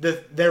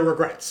their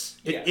regrets.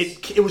 Yes.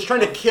 It was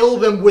trying to kill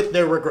them with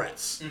their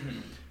regrets.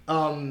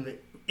 I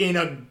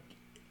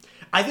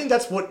think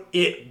that's what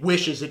it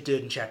wishes it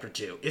did in Chapter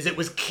 2, is it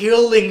was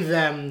killing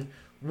them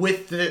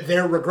with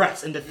their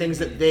regrets and the things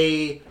that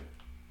they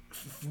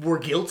were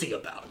guilty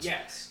about.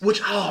 Yes.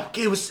 Which,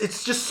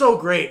 it's just so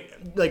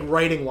great, like,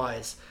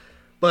 writing-wise.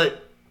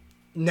 But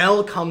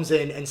Nell comes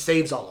in and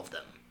saves all of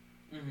them.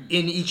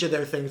 in each of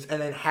their things,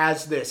 and then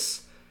has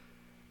this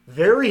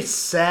very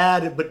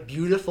sad but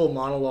beautiful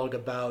monologue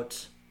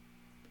about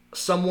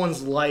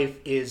someone's life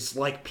is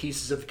like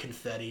pieces of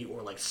confetti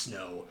or like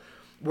snow,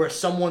 where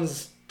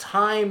someone's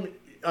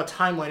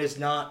timeline is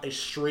not a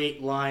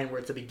straight line where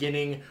it's a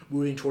beginning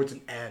moving towards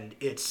an end.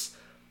 It's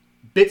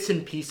bits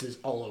and pieces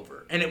all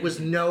over. And it was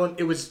not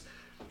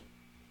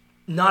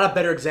a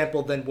better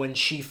example than when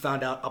she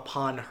found out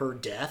upon her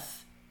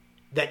death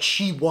that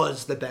she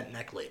was the bent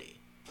neck lady.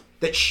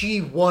 That she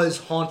was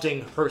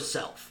haunting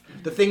herself.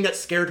 The thing that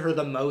scared her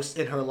the most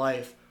in her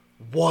life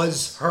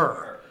was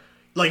her.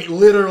 Like,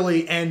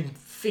 literally and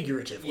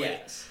figuratively.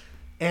 Yes.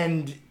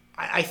 And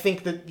I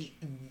think that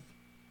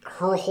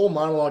her whole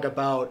monologue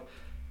about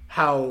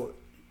how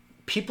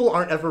people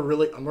aren't ever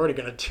really... I'm already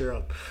going to tear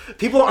up.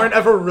 People aren't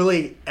ever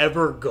really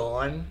ever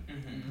gone.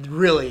 Mm-hmm.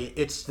 Really.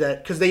 It's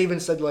that... Because they even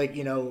said, like,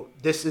 you know,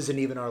 this isn't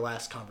even our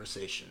last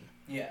conversation.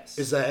 Yes.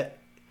 Is that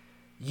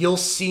you'll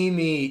see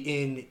me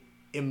in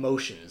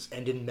emotions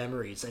and in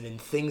memories and in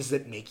things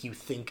that make you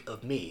think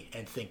of me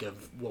and think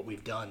of what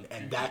we've done.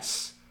 And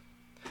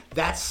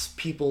that's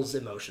people's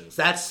emotions.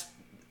 That's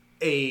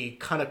a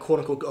kind of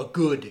quote-unquote a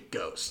good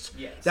ghost.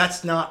 Yes.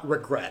 That's not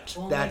regret.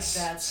 Well, that's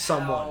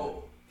someone.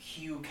 How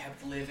Hugh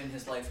kept living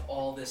his life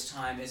all this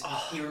time. Is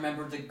he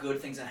remembered the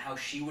good things and how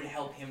she would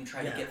help him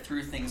try to get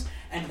through things,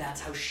 and that's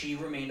how she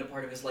remained a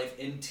part of his life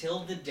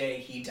until the day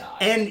he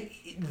died. And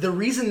the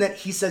reason that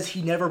he says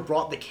he never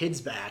brought the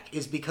kids back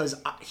is because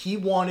he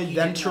wanted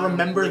them to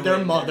remember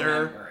their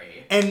mother,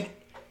 and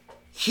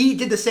he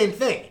did the same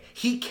thing.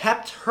 He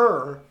kept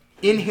her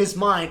in his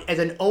mind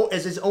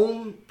as his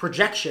own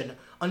projection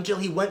until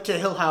he went to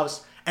Hill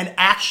House and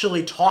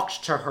actually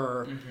talked to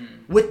her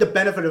with the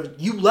benefit of,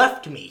 you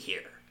left me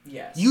here.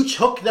 Yes. You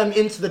took them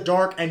into the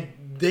dark and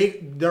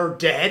they're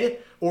dead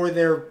or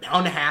they're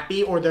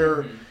unhappy or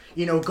they're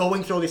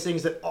going through all these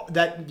things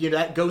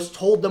that ghost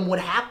told them would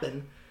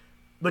happen.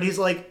 But he's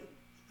like,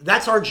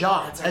 that's our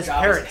job, as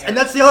parents. And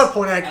that's the other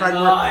point I cried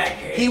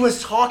where he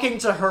was talking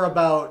to her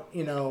about,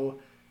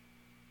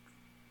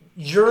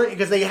 journey,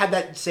 because they had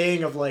that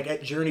saying of like,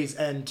 at journey's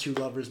end two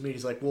lovers meet.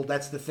 He's like, well,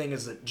 that's the thing,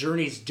 is that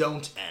journeys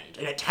don't end.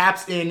 And it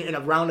taps in a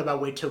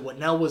roundabout way to what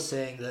Nell was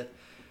saying, that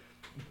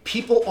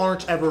people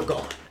aren't ever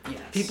gone.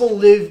 Yes. People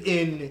live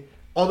in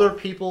other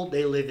people,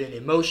 they live in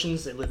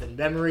emotions, they live in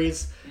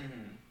memories.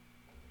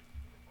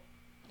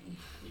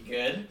 You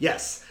good?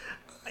 Yes.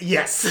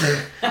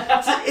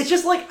 It's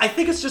just like, I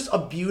think it's just a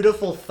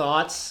beautiful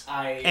thought.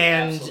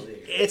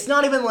 Absolutely agree. It's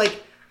not even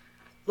like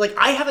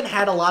I haven't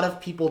had a lot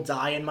of people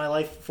die in my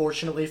life,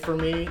 fortunately for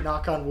me,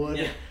 knock on wood.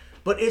 Yeah.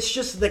 But it's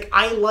just like,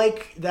 I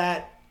like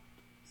that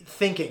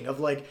thinking of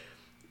like,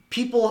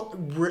 people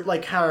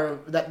like how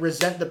that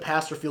resent the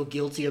past or feel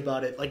guilty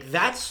about it. Like,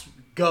 that's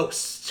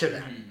ghosts to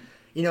them.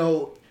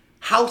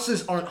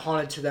 Houses aren't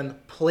haunted to them,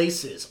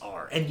 places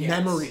are, and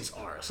memories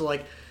are. So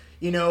like,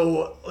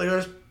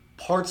 there's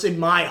parts in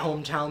my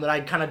hometown that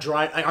I kind of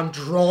I'm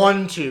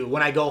drawn to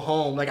when I go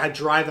home. Like, I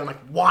drive there, I'm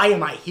like, why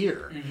am I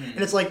here? And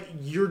it's like,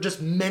 you're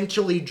just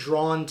mentally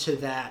drawn to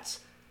that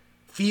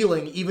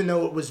feeling, even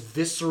though it was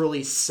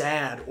viscerally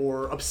sad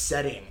or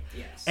upsetting.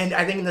 Yes. And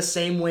I think in the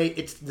same way,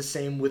 it's the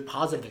same with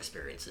positive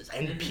experiences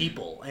and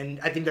people. And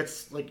I think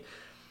that's like,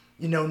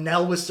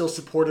 Nell was still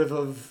supportive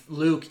of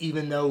Luke,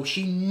 even though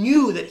she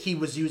knew that he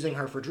was using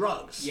her for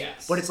drugs.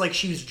 Yes. But it's like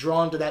she's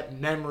drawn to that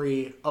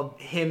memory of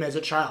him as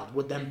a child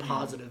with them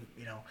positive,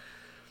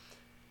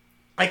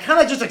 I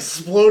kind of just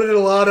exploded a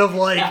lot of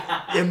like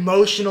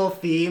emotional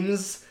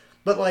themes.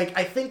 But like,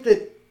 I think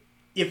that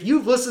if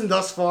you've listened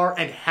thus far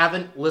and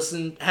haven't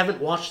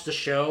watched the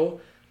show,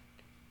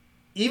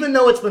 even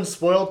though it's been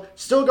spoiled,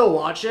 still go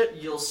watch it.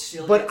 You'll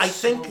still But get I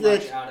think so that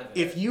much out of it.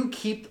 if you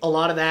keep a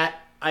lot of that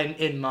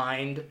in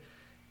mind,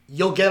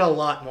 you'll get a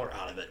lot more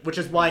out of it. Which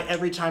is why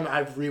every time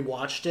I've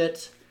rewatched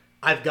it,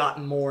 I've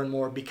gotten more and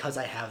more because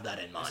I have that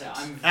in mind.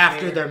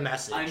 So their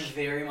message. I'm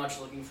very much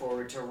looking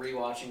forward to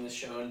rewatching this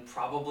show in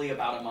probably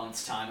about a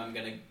month's time. I'm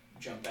going to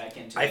jump back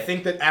into it. I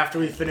think that after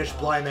we finish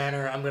Bly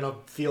Manor, I'm going to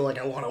feel like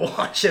I want to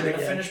watch it again. I'm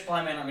going to finish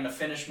Bly Manor. I'm going to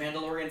finish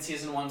Mandalorian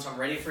Season 1, so I'm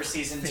ready for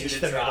Season 2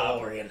 to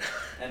drop.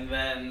 And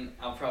then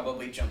I'll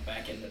probably jump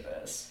back into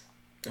this.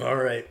 All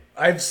right.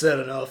 I've said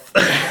enough.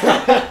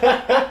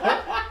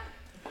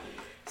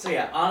 So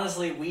yeah,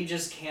 honestly, we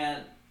just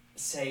can't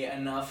say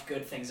enough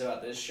good things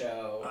about this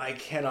show. I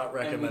cannot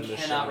recommend this show.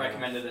 We cannot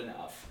recommend it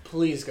enough.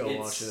 Please go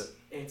watch it.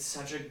 It's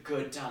such a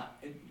good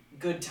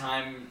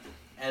time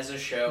as a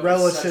show.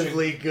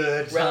 Relatively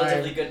good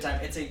time.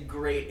 It's a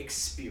great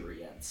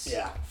experience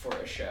for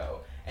a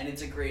show. And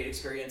it's a great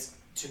experience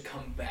to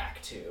come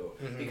back to.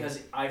 Because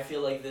I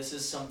feel like this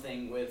is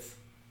something with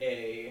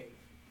a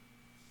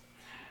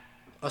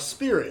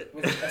spirit.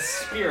 With a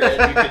spirit,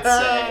 you could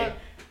say.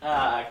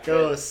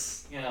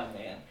 Ghosts. Yeah,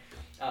 man.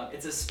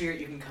 It's a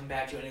spirit you can come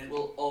back to, and it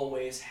will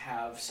always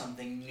have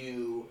something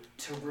new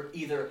to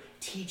either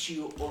teach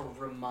you or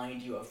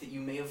remind you of that you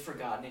may have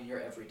forgotten in your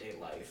everyday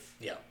life.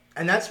 Yeah.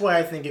 And that's why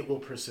I think it will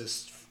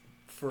persist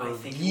for years.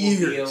 I think it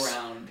will be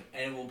around,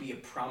 and it will be a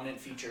prominent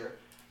feature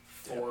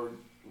for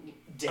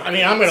decades. I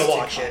mean, I'm gonna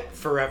watch it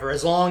forever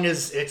as long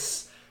as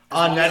it's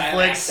on Netflix. I have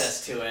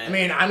access to it. I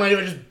mean, I might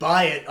even just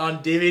buy it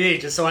on DVD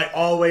just so I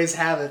always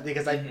have it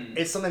because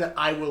it's something that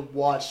I will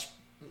watch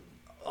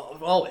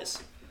always.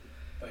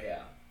 But yeah.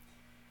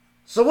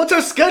 So what's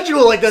our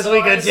schedule like this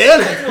weekend,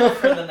 Dan? Schedule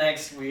for the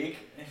next week.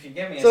 If you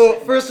give me a So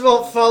second, first of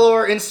all, follow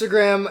our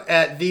Instagram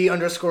at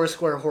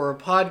 _Square Horror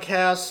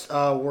Podcast.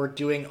 We're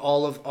doing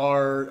all of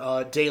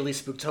our daily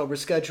Spooktober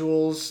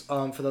schedules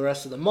for the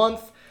rest of the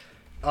month.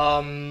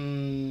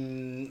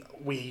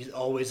 We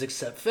always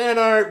accept fan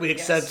art. We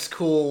accept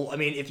cool. I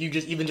mean, if you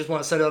just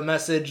want to send a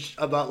message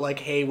about like,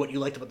 hey, what you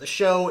liked about the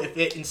show, if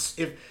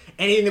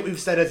anything that we've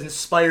said has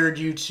inspired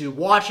you to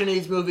watch any of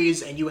these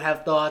movies, and you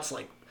have thoughts,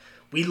 like,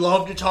 we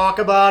love to talk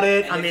about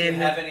it. And if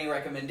you have any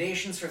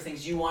recommendations for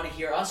things you want to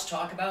hear us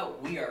talk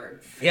about, we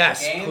are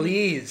game.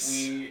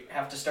 Please. We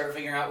have to start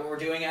figuring out what we're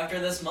doing after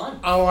this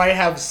month. Oh, I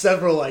have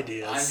several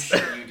ideas. I'm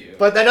sure you do.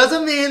 But that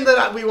doesn't mean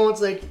that we won't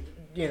take,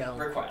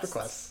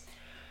 requests.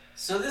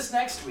 So this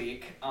next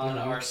week, on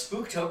our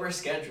Spooktober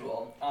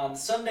schedule, on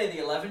Sunday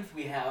the 11th,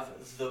 we have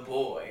The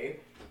Boy.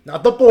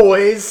 Not The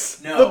Boys.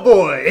 No. The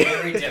Boy.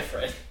 Very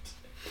different.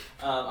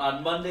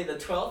 On Monday the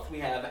 12th, we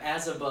have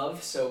As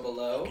Above, So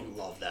Below. I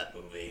love that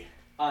movie.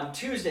 On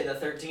Tuesday the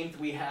 13th,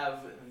 we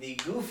have the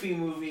Goofy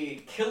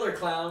movie Killer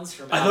Clowns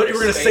from I Outer thought you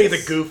were going to Space. say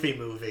the Goofy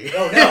movie.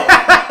 Oh, no.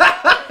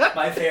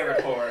 My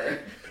favorite horror.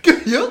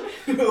 Yeah.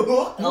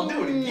 I'll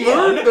do it again.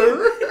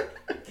 Murder.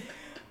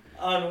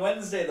 On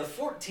Wednesday the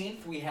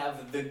 14th, we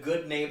have The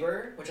Good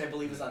Neighbor, which I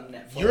believe is on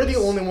Netflix. You're the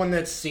only one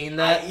that's seen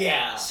that.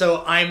 Yeah.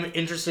 So I'm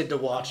interested to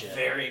watch it.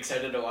 Very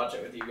excited to watch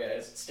it with you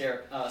guys.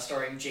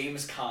 Starring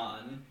James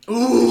Caan.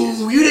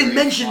 Ooh, you didn't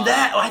mention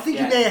that. Oh, I think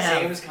you may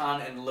have. James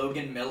Caan and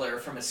Logan Miller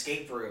from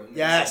Escape Room.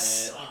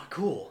 Yes. Oh,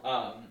 cool.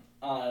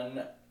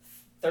 On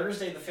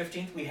Thursday the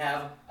 15th, we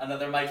have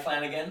another Mike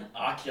Flanagan,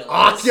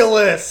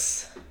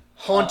 Oculus.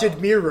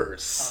 Haunted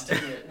Mirrors.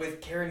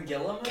 With Karen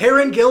Gillan.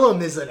 Karen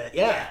Gillan is in it,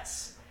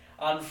 Yes.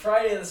 On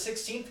Friday the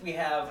 16th, we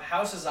have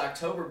Houses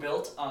October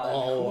Built on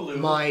Hulu. Oh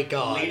my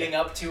God. Leading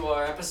up to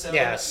our episode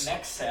next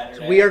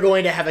Saturday. We are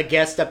going to have a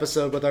guest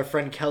episode with our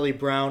friend Kelly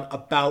Brown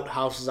about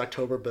Houses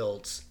October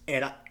Builds.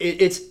 And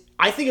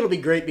I think it'll be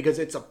great because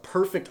it's a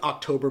perfect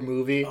October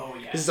movie. Oh,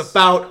 yes. It's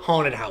about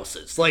haunted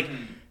houses. Like,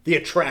 the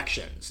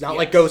attractions. Not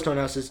like ghost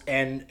haunted houses.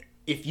 And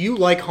if you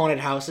like haunted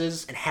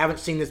houses and haven't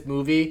seen this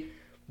movie,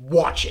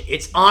 watch it.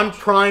 It's on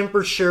Prime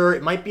for sure.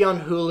 It might be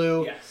on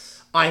Hulu. Yes.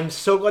 I'm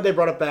so glad they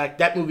brought it back.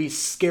 That movie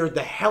scared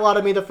the hell out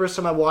of me the first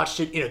time I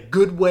watched it in a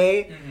good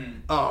way.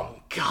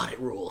 God, it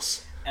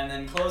rules. And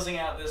then closing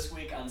out this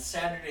week on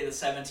Saturday the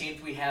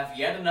 17th, we have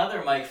yet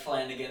another Mike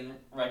Flanagan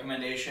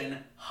recommendation,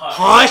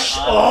 Hush.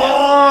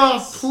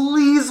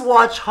 Please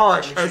watch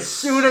Hush as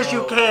soon as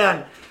you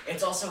can.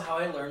 It's also how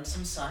I learned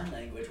some sign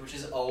language, which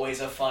is always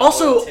a fun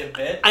little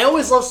tidbit. I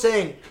always love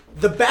saying,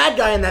 the bad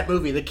guy in that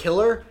movie, the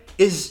killer,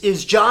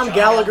 is John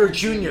Gallagher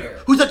Jr.,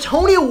 who's a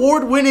Tony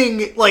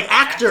Award-winning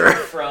actor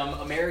from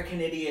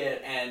American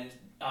Idiot and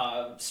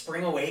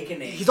Spring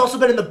Awakening. He's also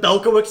been in the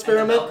Belko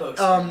Experiment.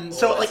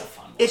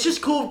 It's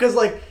just cool because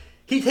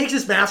he takes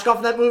his mask off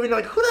in that movie and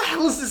you're like, who the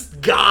hell is this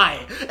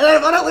guy? And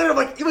I found out later, I'm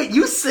like, wait,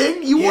 you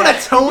sing? You won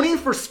a Tony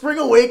for Spring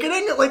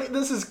Awakening?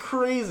 This is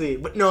crazy.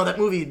 But no, that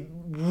movie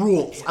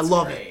rules. I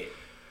love it.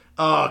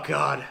 Oh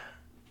God,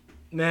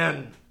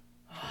 man,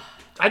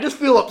 I just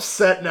feel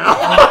upset now.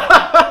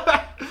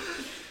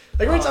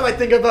 Every time I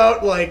think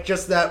about,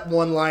 just that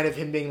one line of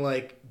him being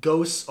like,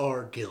 ghosts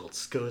are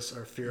guilt, ghosts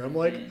are fear, I'm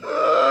like,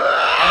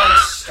 I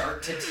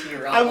start to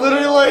tear up. I'm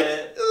literally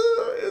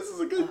this is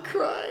a good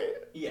cry.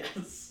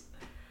 Yes.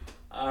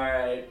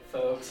 Alright,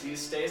 folks, you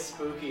stay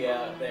spooky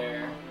out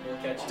there. We'll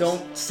catch you.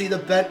 Don't see the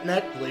bent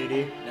neck,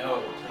 lady.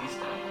 No, please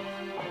don't.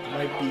 It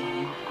might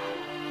be